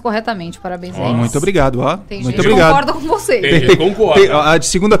colocações corretamente. Parabéns a eles. Muito obrigado. Tem muito gente obrigado. que concorda com vocês. Tem gente que concorda. A de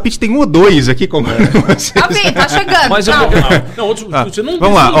segunda pitch tem 1 ou 2 aqui concordando com vocês. Tá bem, tá chegando. Mas você não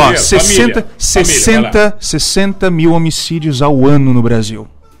vamos lá, ó, família, 60 mil homicídios ao ano no Brasil.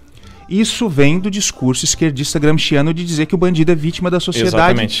 Isso vem do discurso esquerdista gramsciano de dizer que o bandido é vítima da sociedade.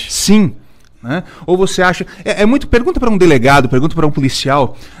 Exatamente. Sim. Né? Ou você acha... muito... Pergunta para um delegado, pergunta para um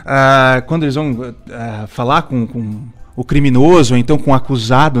policial, quando eles vão falar com o criminoso, ou então com o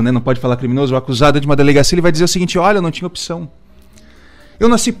acusado, né? Não pode falar criminoso, o acusado de uma delegacia, ele vai dizer o seguinte: olha, eu não tinha opção. Eu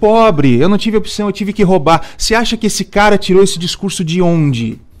nasci pobre, eu não tive opção, eu tive que roubar. Você acha que esse cara tirou esse discurso de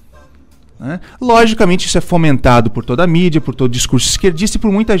onde? Né? Logicamente isso é fomentado por toda a mídia, por todo o discurso esquerdista e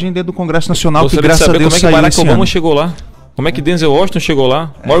por muita gente dentro do Congresso Nacional, que graças a Deus como é que Barack Obama chegou lá? Como é que Denzel Washington chegou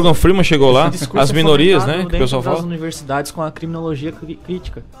lá? Morgan Freeman chegou lá? As minorias, né? Que o pessoal fala. Das universidades com a criminologia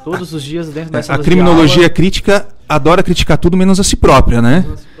crítica. Todos os dias dentro dessa A criminologia crítica adora criticar tudo menos a si própria, né?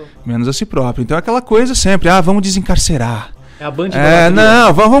 Menos a si própria. Então é aquela coisa sempre, vamos desencarcerar. É a Band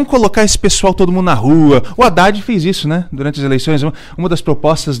não, vamos colocar esse pessoal todo mundo na rua. O Haddad fez isso, né? Durante as eleições. Uma das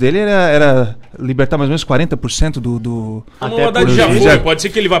propostas dele era libertar mais ou menos 40% do... O Haddad já foi, pode ser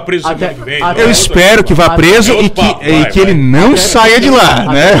que ele vá preso semana que vem. Eu espero que vá preso e que ele não saia de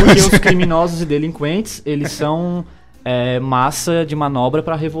lá, né? Porque os criminosos e delinquentes, eles são... massa de manobra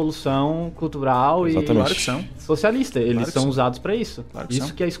para a revolução cultural e socialista. Eles são usados para isso.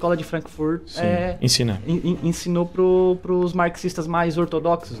 Isso que a escola de Frankfurt ensinou para os marxistas mais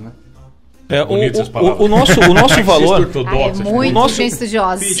ortodoxos, né? O nosso valor... muito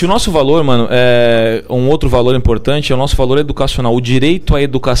estudioso. O nosso valor, mano, um outro valor importante é o nosso valor educacional. O direito à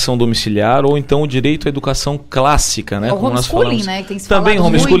educação domiciliar ou então o direito à educação clássica, né? O homeschooling, né? Que tem se também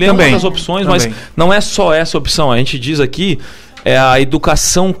homeschooling é uma das opções, mas não é só essa opção. A gente diz aqui a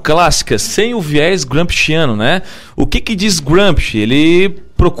educação clássica, sem o viés gramsciano, né? O que diz Gramsci? Ele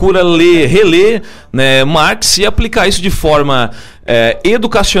procura reler, né, Marx e aplicar isso de forma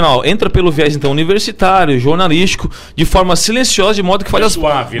educacional. Entra pelo viés, então, universitário, jornalístico, de forma silenciosa, de modo que faz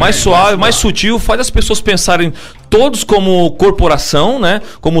mais suave, mais sutil, faz as pessoas pensarem todos como corporação, né,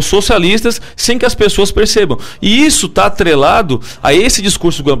 como socialistas, sem que as pessoas percebam. E isso está atrelado a esse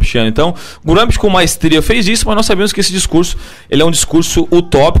discurso gramsciano. Então, Gramsci com maestria fez isso, mas nós sabemos que esse discurso ele é um discurso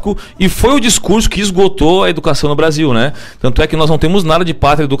utópico e foi o discurso que esgotou a educação no Brasil, né? Tanto é que nós não temos nada de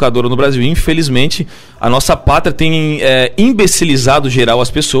pátria educadora no Brasil. Infelizmente, a nossa pátria tem imbecilizado geral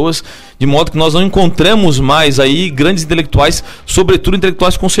as pessoas, de modo que nós não encontramos mais aí grandes intelectuais, sobretudo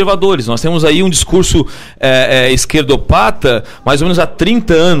intelectuais conservadores. Nós temos aí um discurso esquerdopata mais ou menos há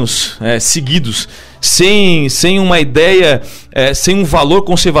 30 anos seguidos, sem uma ideia, sem um valor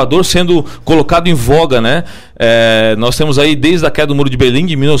conservador sendo colocado em voga, né? Nós temos aí, desde a queda do Muro de Berlim,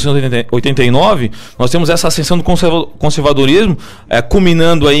 de 1989, nós temos essa ascensão do conservadorismo,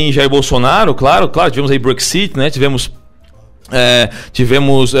 culminando aí em Jair Bolsonaro, claro, tivemos aí Brexit, né? Tivemos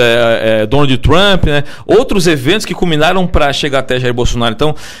Donald Trump, né? Outros eventos que culminaram para chegar até Jair Bolsonaro.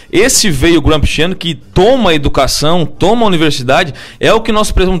 Então, esse veio gramsciano que toma a educação, toma a universidade, é o que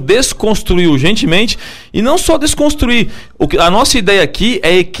nós precisamos desconstruir urgentemente, e não só desconstruir. A nossa ideia aqui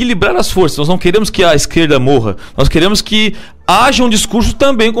é equilibrar as forças. Nós não queremos que a esquerda morra, nós queremos que haja um discurso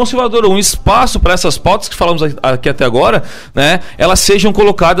também conservador, um espaço para essas pautas que falamos aqui até agora, né, elas sejam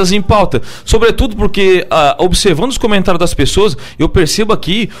colocadas em pauta. Sobretudo porque, observando os comentários das pessoas, eu percebo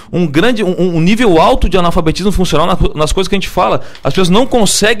aqui um nível alto de analfabetismo funcional nas coisas que a gente fala. As pessoas não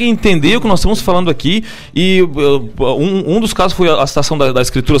conseguem entender o que nós estamos falando aqui, e um dos casos foi a citação da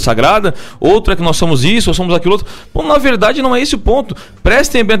Escritura Sagrada, outro é que nós somos isso, ou somos aquilo outro. Bom, na verdade não é esse o ponto.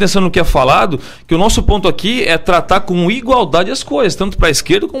 Prestem bem atenção no que é falado, que o nosso ponto aqui é tratar com igualdade as coisas, tanto para a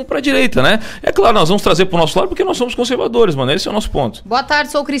esquerda como para a direita, né? É claro, nós vamos trazer para o nosso lado porque nós somos conservadores, mano. Esse é o nosso ponto. Boa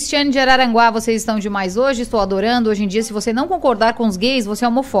tarde, sou Cristiane de Araranguá. Vocês estão demais hoje, estou adorando. Hoje em dia, se você não concordar com os gays, você é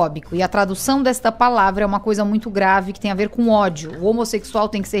homofóbico. E a tradução desta palavra é uma coisa muito grave que tem a ver com ódio. O homossexual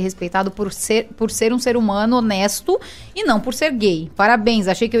tem que ser respeitado por ser um ser humano honesto e não por ser gay. Parabéns,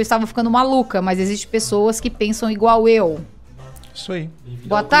 achei que eu estava ficando maluca, mas existem pessoas que pensam igual eu. Isso aí.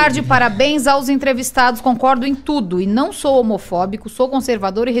 Boa tarde, parabéns aos entrevistados, concordo em tudo e não sou homofóbico, sou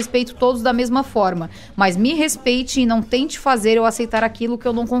conservador e respeito todos da mesma forma, mas me respeite e não tente fazer eu aceitar aquilo que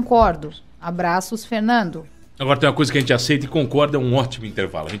eu não concordo. Abraços, Fernando. Agora tem uma coisa que a gente aceita e concorda, é um ótimo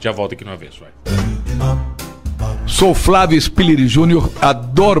intervalo. A gente já volta aqui no Avesso, vai. Sou Flávio Spiller Júnior,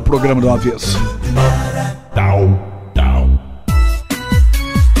 adoro o Programa do Avesso. Tal.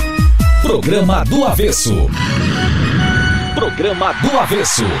 Programa do Avesso. Programa do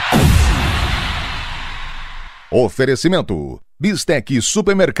Avesso. Oferecimento: Bistec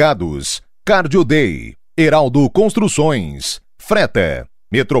Supermercados, Cardio Day, Heraldo Construções, Freta,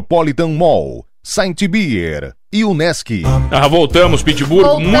 Metropolitan Mall, Saint Beer e Unesc. Voltamos,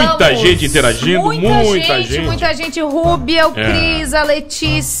 Pittsburgh. Muita gente interagindo. Muita gente. Rúbia, o Cris, a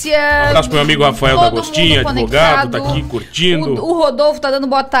Letícia. Um abraço pro meu amigo Rafael D'Agostinho, advogado, tá aqui curtindo. O Rodolfo tá dando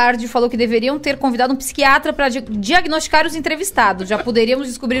boa tarde, falou que deveriam ter convidado um psiquiatra para diagnosticar os entrevistados. Já poderíamos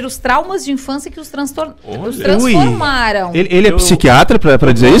descobrir os traumas de infância que os transformaram. Ele é psiquiatra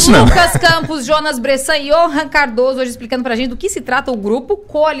para dizer isso, não? Lucas Campos, Jonas Bressan e Yohan Cardoso, hoje explicando pra gente do que se trata o grupo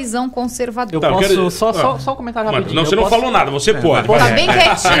Coalizão Conservadora. Eu posso só comentar rapidinho. Não, você não falou nada, você pode. Tá bem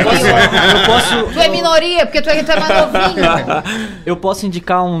quietinho. Tu é minoria, porque tu é mais novinho. Eu posso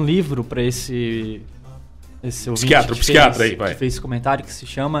indicar um livro para esse ouvinte psiquiatra aí, vai. Que fez esse comentário, que se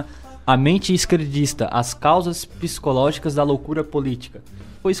chama A Mente Esquerdista, As Causas Psicológicas da Loucura Política.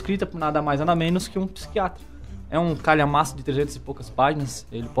 Foi escrita por nada mais nada menos que um psiquiatra. É um calhamaço de 300 e poucas páginas.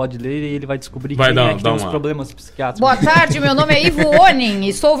 Ele pode ler e ele vai descobrir quem tem os problemas psiquiátricos. Boa tarde, meu nome é Ivo Onin.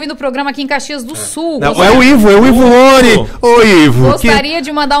 Estou ouvindo o programa aqui em Caxias do Sul. Não, é o Ivo Onin. Ô, Ivo. Gostaria de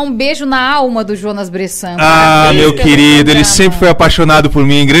mandar um beijo na alma do Jonas Bressan. Meu querido, ele sempre foi apaixonado por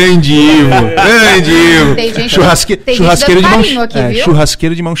mim. Grande Ivo. Tem gente churrasqueiro de mão cheia.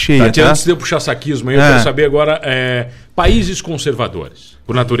 Churrasqueiro de mão cheia. Tá? Antes de eu puxar saquismo, eu quero saber agora países conservadores,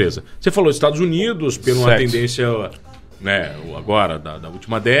 por natureza. Você falou Estados Unidos, por uma tendência, né, agora, da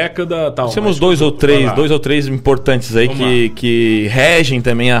última década. Tal, temos dois ou três importantes aí que regem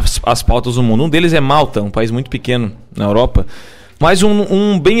também as pautas do mundo. Um deles é Malta, um país muito pequeno na Europa. Mas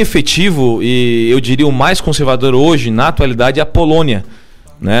um bem efetivo, e eu diria o mais conservador hoje, na atualidade, é a Polônia,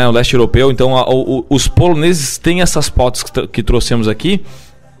 né, o leste europeu. Então, os poloneses têm essas pautas que trouxemos aqui,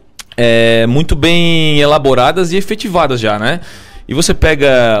 muito bem elaboradas e efetivadas já, né? E você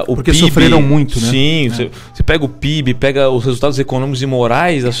pega o porque PIB... Porque sofreram muito, né? Sim, você pega o PIB, pega os resultados econômicos e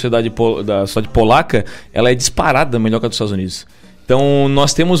morais da sociedade polaca, ela é disparada melhor que a dos Estados Unidos. Então,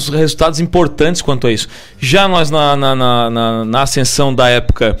 nós temos resultados importantes quanto a isso. Já nós, na ascensão da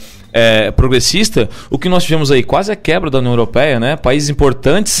época progressista, o que nós tivemos aí? Quase a quebra da União Europeia, né? Países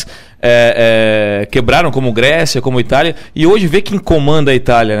importantes quebraram, como Grécia, como Itália, e hoje vê quem comanda a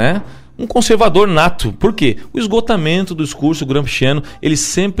Itália, né? Um conservador nato. Por quê? O esgotamento do discurso gramsciano, ele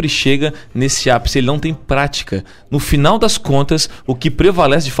sempre chega nesse ápice, ele não tem prática. No final das contas, o que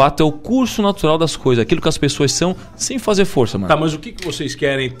prevalece de fato é o curso natural das coisas, aquilo que as pessoas são sem fazer força, mano. Tá, mas o que vocês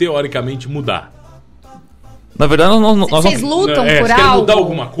querem teoricamente mudar? Na verdade, vocês lutam por algo? Querem mudar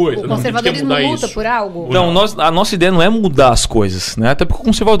alguma coisa? O conservadorismo luta por algo? Não, a nossa ideia não é mudar as coisas, né? Até porque o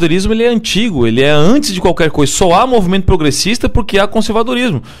conservadorismo ele é antigo, ele é antes de qualquer coisa. Só há movimento progressista porque há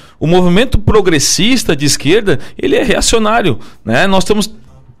conservadorismo. O movimento progressista de esquerda, ele é reacionário, né? Nós estamos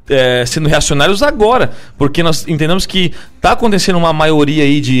sendo reacionários agora, porque nós entendemos que está acontecendo uma maioria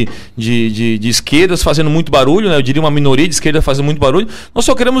aí de esquerdas fazendo muito barulho, né? Eu diria uma minoria de esquerda fazendo muito barulho. Nós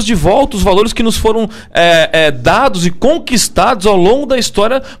só queremos de volta os valores que nos foram dados e conquistados ao longo da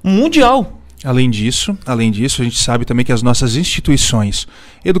história mundial. Além disso, a gente sabe também que as nossas instituições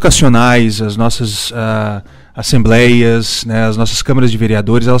educacionais, as nossas assembleias, né, as nossas câmaras de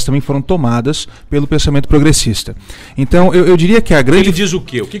vereadores, elas também foram tomadas pelo pensamento progressista. Então, eu diria que a grande... Ele diz o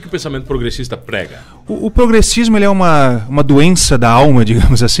quê? O que o pensamento progressista prega? O progressismo ele é uma doença da alma,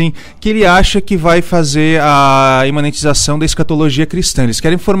 digamos assim, que ele acha que vai fazer a imanentização da escatologia cristã. Eles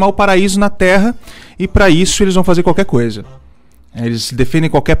querem formar o paraíso na Terra e, para isso, eles vão fazer qualquer coisa. Eles defendem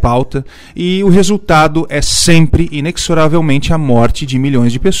qualquer pauta e o resultado é sempre, inexoravelmente, a morte de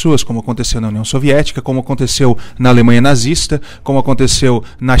milhões de pessoas, como aconteceu na União Soviética, como aconteceu na Alemanha nazista, como aconteceu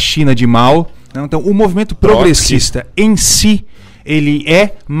na China de Mao. Então, o movimento progressista em si, ele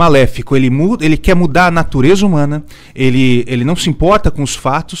é maléfico, ele quer mudar a natureza humana, ele não se importa com os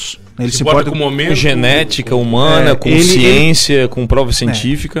fatos, ele se importa com o momento, com genética humana, com ciência, com prova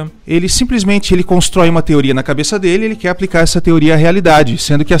científica. Ele simplesmente constrói uma teoria na cabeça dele, ele quer aplicar essa teoria à realidade,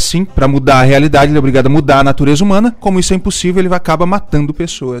 sendo que assim, para mudar a realidade, ele é obrigado a mudar a natureza humana. Como isso é impossível, ele acaba matando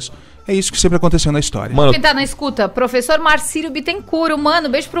pessoas. É isso que sempre aconteceu na história. Quem tá na escuta? Professor Marcílio Bittencourt, mano,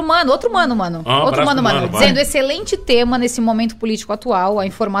 beijo pro mano. Outro mano. Outro mano. Dizendo, excelente tema nesse momento político atual. A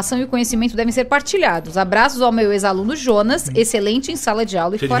informação e o conhecimento devem ser partilhados. Abraços ao meu ex-aluno Jonas, excelente em sala de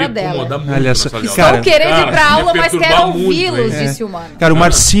aula e fora dela. Estou querendo ir pra aula, mas quero ouvi-los, disse o mano. Cara, o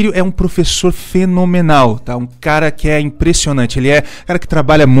Marcílio é um professor fenomenal, tá? Um cara que é impressionante. Ele é um cara que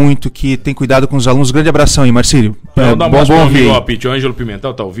trabalha muito, que tem cuidado com os alunos. Grande abração aí, Marcílio. Bom ouvir. O Ângelo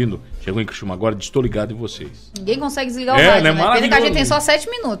Pimentel tá ouvindo? Chegou em Criciúma agora, estou ligado em vocês. Ninguém consegue desligar o rádio, né? Pena que a gente tem só 7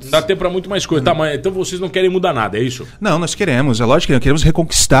 minutos. Dá tempo para muito mais coisa. Tá, mas então vocês não querem mudar nada, é isso? Não, nós queremos. É lógico que nós queremos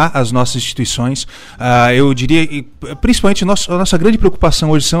reconquistar as nossas instituições. Eu diria, principalmente, a nossa grande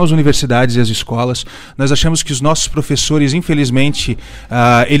preocupação hoje são as universidades e as escolas. Nós achamos que os nossos professores, infelizmente,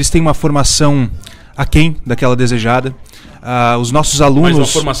 eles têm uma formação aquém daquela desejada. Os nossos alunos... Mas uma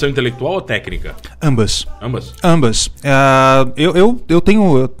formação intelectual ou técnica? Ambas.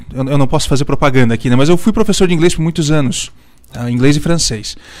 Eu não posso fazer propaganda aqui, né? Mas eu fui professor de inglês por muitos anos, inglês e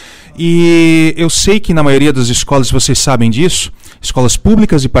francês. E eu sei que na maioria das escolas, vocês sabem disso, escolas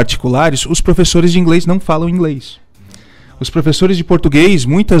públicas e particulares, os professores de inglês não falam inglês. Os professores de português,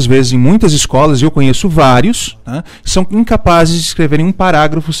 muitas vezes, em muitas escolas, e eu conheço vários, são incapazes de escreverem um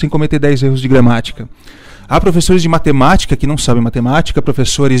parágrafo sem cometer 10 erros de gramática. Há professores de matemática que não sabem matemática,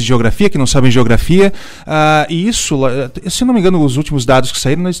 professores de geografia que não sabem geografia, e isso, se não me engano, os últimos dados que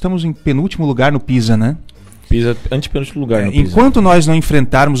saíram, nós estamos em penúltimo lugar no PISA, né? Antepenúltimo lugar no PISA. Enquanto nós não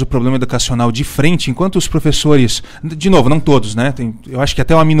enfrentarmos o problema educacional de frente, enquanto os professores, de novo, não todos, né? Eu acho que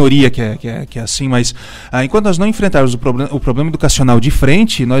até uma minoria que é assim, mas enquanto nós não enfrentarmos o problema educacional de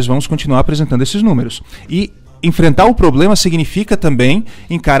frente, nós vamos continuar apresentando esses números. E enfrentar o problema significa também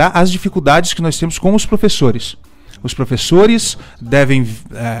encarar as dificuldades que nós temos com os professores. Os professores devem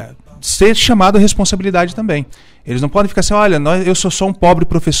ser chamados à responsabilidade também. Eles não podem ficar assim, olha, eu sou só um pobre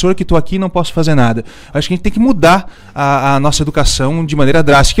professor que estou aqui e não posso fazer nada. Acho que a gente tem que mudar a nossa educação de maneira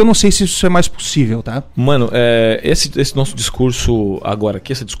drástica. Eu não sei se isso é mais possível, tá? Mano, esse nosso discurso agora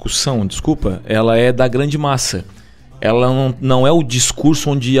aqui, essa discussão, ela é da grande massa. Ela não é o discurso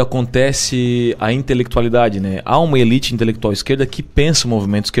onde acontece a intelectualidade, né? Há uma elite intelectual esquerda que pensa o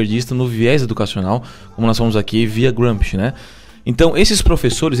movimento esquerdista no viés educacional, como nós falamos aqui, via Gramsci, né? Então, esses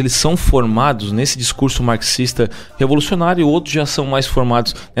professores, eles são formados nesse discurso marxista revolucionário, outros já são mais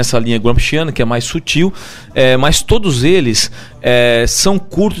formados nessa linha gramsciana, que é mais sutil, mas todos eles são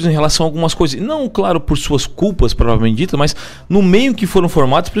curtos em relação a algumas coisas. Não, claro, por suas culpas, provavelmente ditas, mas no meio que foram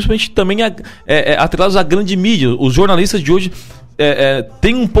formados, principalmente também atrelados à grande mídia. Os jornalistas de hoje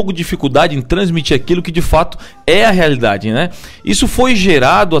têm um pouco de dificuldade em transmitir aquilo que de fato é a realidade, né? Isso foi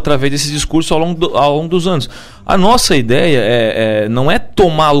gerado através desse discurso ao longo dos anos. A nossa ideia não é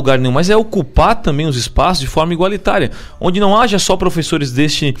tomar lugar nenhum, mas é ocupar também os espaços de forma igualitária, onde não haja só professores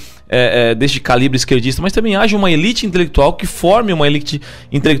deste calibre esquerdista, mas também haja uma elite intelectual que forme uma elite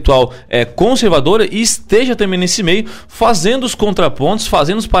intelectual conservadora e esteja também nesse meio fazendo os contrapontos,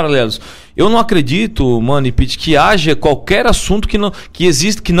 fazendo os paralelos. Eu não acredito, Mano e Pete, que haja qualquer assunto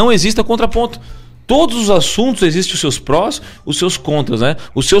que não exista contraponto. Todos os assuntos existem os seus prós, os seus contras, né?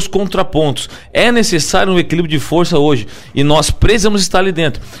 Os seus contrapontos. É necessário um equilíbrio de força hoje e nós precisamos estar ali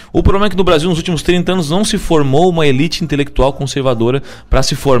dentro. O problema é que no Brasil, nos últimos 30 anos, não se formou uma elite intelectual conservadora para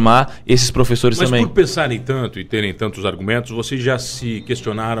se formar esses professores também. Mas por pensarem tanto e terem tantos argumentos, vocês já se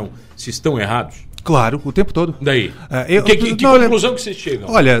questionaram se estão errados? Claro, o tempo todo. Daí? Que conclusão que vocês chegam?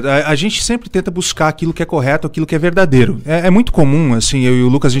 Olha, a gente sempre tenta buscar aquilo que é correto, aquilo que é verdadeiro. É muito comum, assim, eu e o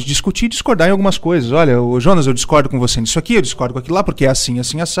Lucas, a gente discutir e discordar em algumas coisas. Olha, o Jonas, eu discordo com você nisso aqui, eu discordo com aquilo lá, porque é assim,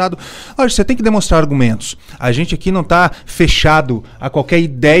 assim, assado. Olha, você tem que demonstrar argumentos. A gente aqui não está fechado a qualquer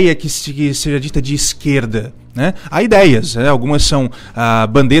ideia que seja dita de esquerda. Né? Há ideias, né? Algumas são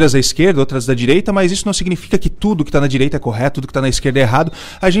bandeiras da esquerda, outras da direita, mas isso não significa que tudo que está na direita é correto, tudo que está na esquerda é errado.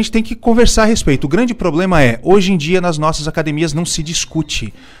 A gente tem que conversar a respeito. O grande problema é, hoje em dia nas nossas academias não se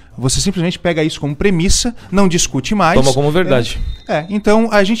discute. Você simplesmente pega isso como premissa, não discute mais. Toma como verdade. Então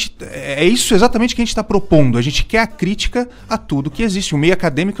a gente é isso exatamente que a gente está propondo. A gente quer a crítica a tudo que existe. O meio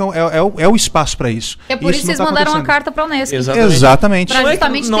acadêmico é o espaço para isso. É por isso que vocês mandaram uma carta para a Unesco. Exatamente. Para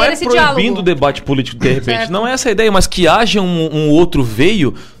justamente não ter esse diálogo. Proibindo o debate político de repente. Certo. Não é essa a ideia, mas que haja um outro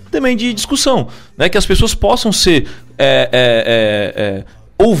veio também de discussão, né? Que as pessoas possam ser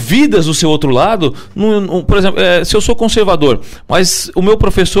ouvidas do seu outro lado. Por exemplo, se eu sou conservador, mas o meu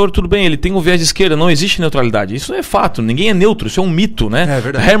professor, tudo bem, ele tem um viés de esquerda, não existe neutralidade. Isso é fato, ninguém é neutro, isso é um mito, né?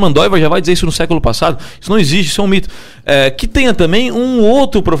 Hermann Doiver já vai dizer isso no século passado. Isso não existe, isso é um mito. Que tenha também um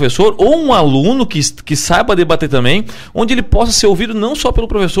outro professor ou um aluno que saiba debater também, onde ele possa ser ouvido não só pelo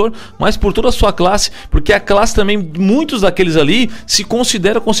professor, mas por toda a sua classe, porque a classe também, muitos daqueles ali se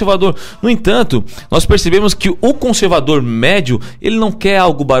considera conservador. No entanto, nós percebemos que o conservador médio, ele não quer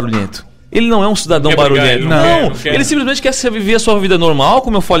algo barulhento. Ele não é um cidadão barulhento. Não, ele simplesmente quer viver a sua vida normal,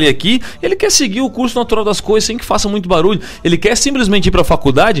 como eu falei aqui. Ele quer seguir o curso natural das coisas sem que faça muito barulho. Ele quer simplesmente ir para a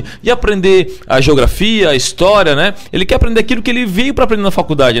faculdade e aprender a geografia, a história, né? Ele quer aprender aquilo que ele veio para aprender na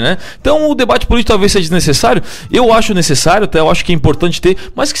faculdade, né? Então o debate político talvez seja desnecessário. Eu acho necessário, até eu acho que é importante ter,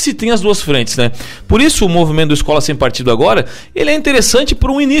 mas que se tenha as duas frentes, né? Por isso o movimento do Escola Sem Partido agora, ele é interessante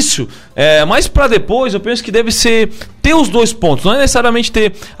por um início. Mas para depois eu penso que deve ser ter os dois pontos. Não é necessariamente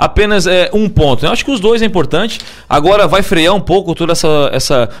ter apenas um ponto. Eu acho que os dois é importante. Agora vai frear um pouco toda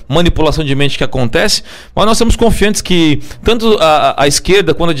essa manipulação de mente que acontece, mas nós estamos confiantes que tanto a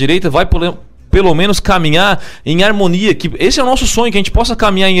esquerda quanto a direita vai pelo menos caminhar em harmonia, que esse é o nosso sonho, que a gente possa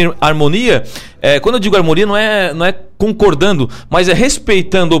caminhar em harmonia. Quando eu digo harmonia, não é concordando, mas é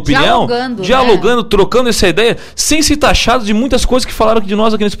respeitando a opinião, dialogando, trocando essa ideia, sem se taxado de muitas coisas que falaram de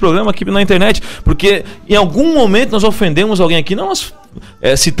nós aqui nesse programa, aqui na internet, porque em algum momento nós ofendemos alguém aqui, não nós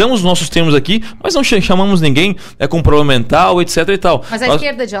citamos os nossos termos aqui, mas não chamamos ninguém com problema mental, etc e tal. Mas a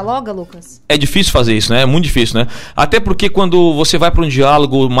esquerda dialoga, Lucas? É difícil fazer isso, né? É muito difícil, né? Até porque quando você vai para um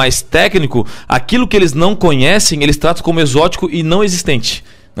diálogo mais técnico, aquilo que eles não conhecem, eles tratam como exótico e não existente.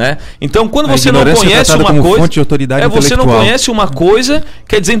 Né? Então, quando você não conhece uma coisa, você não conhece uma coisa,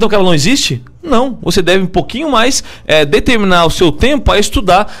 quer dizer então que ela não existe? Não, você deve um pouquinho mais determinar o seu tempo para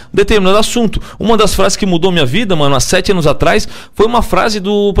estudar determinado assunto. Uma das frases que mudou minha vida, mano, há 7 anos atrás, foi uma frase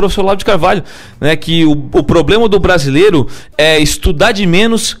do professor Olavo de Carvalho, né, que o problema do brasileiro é estudar de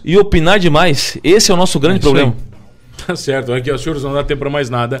menos e opinar demais. Esse é o nosso grande problema. Tá certo, aqui os senhores não dá tempo para mais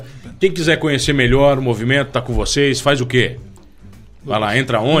nada. Quem quiser conhecer melhor o movimento, tá com vocês, faz o quê? Vai lá,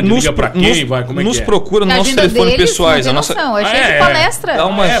 entra onde? Liga pra quem? Vai, como é que é? Nos procura nos nossos telefones pessoais. É cheio de palestra.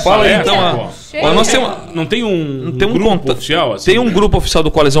 Não tem um grupo oficial? Assim, tem um grupo oficial do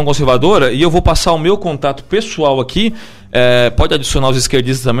Coalizão Conservadora e eu vou passar o meu contato pessoal aqui. Pode adicionar os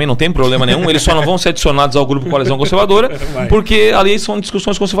esquerdistas também, não tem problema nenhum. Eles só não vão ser adicionados ao grupo Coalizão Conservadora, porque ali são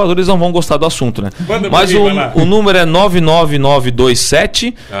discussões conservadoras, eles não vão gostar do assunto, né? Mas o número é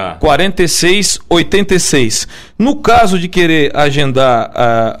 99927 4686. No caso de querer agendar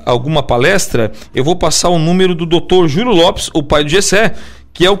alguma palestra, eu vou passar o número do Dr. Júlio Lopes, o pai do Gessé,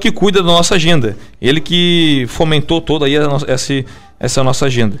 que é o que cuida da nossa agenda. Ele que fomentou toda aí essa nossa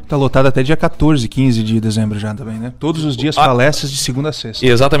agenda. Está lotado até dia 14, 15 de dezembro já também, né? Todos os dias palestras de segunda a sexta.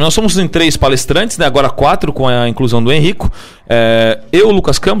 Exatamente. Nós somos em 3 palestrantes, né? Agora 4 com a inclusão do Henrico. Eu,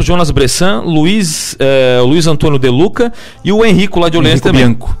 Lucas Campos, Jonas Bressan, Luiz Antônio De Luca e o Henrico lá de Olhense também.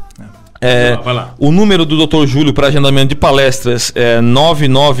 Bianco. Vai lá. O número do Dr. Júlio para agendamento de palestras é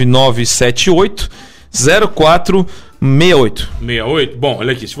 99978 0468. 68? Bom,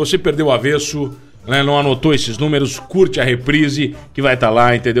 olha aqui, se você perdeu o avesso, né, não anotou esses números, curte a reprise que vai estar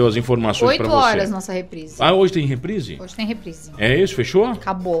lá, entendeu? As informações para você. 8 horas nossa reprise. Ah, hoje tem reprise? Hoje tem reprise. É isso, fechou?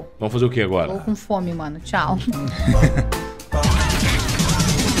 Acabou. Vamos fazer o que agora? Tô com fome, mano. Tchau.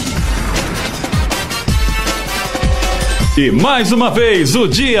 E mais uma vez o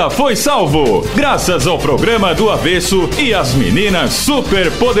dia foi salvo, graças ao Programa do Avesso e às meninas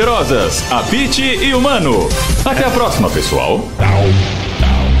super poderosas, a Pete e o Mano. Até a próxima, pessoal.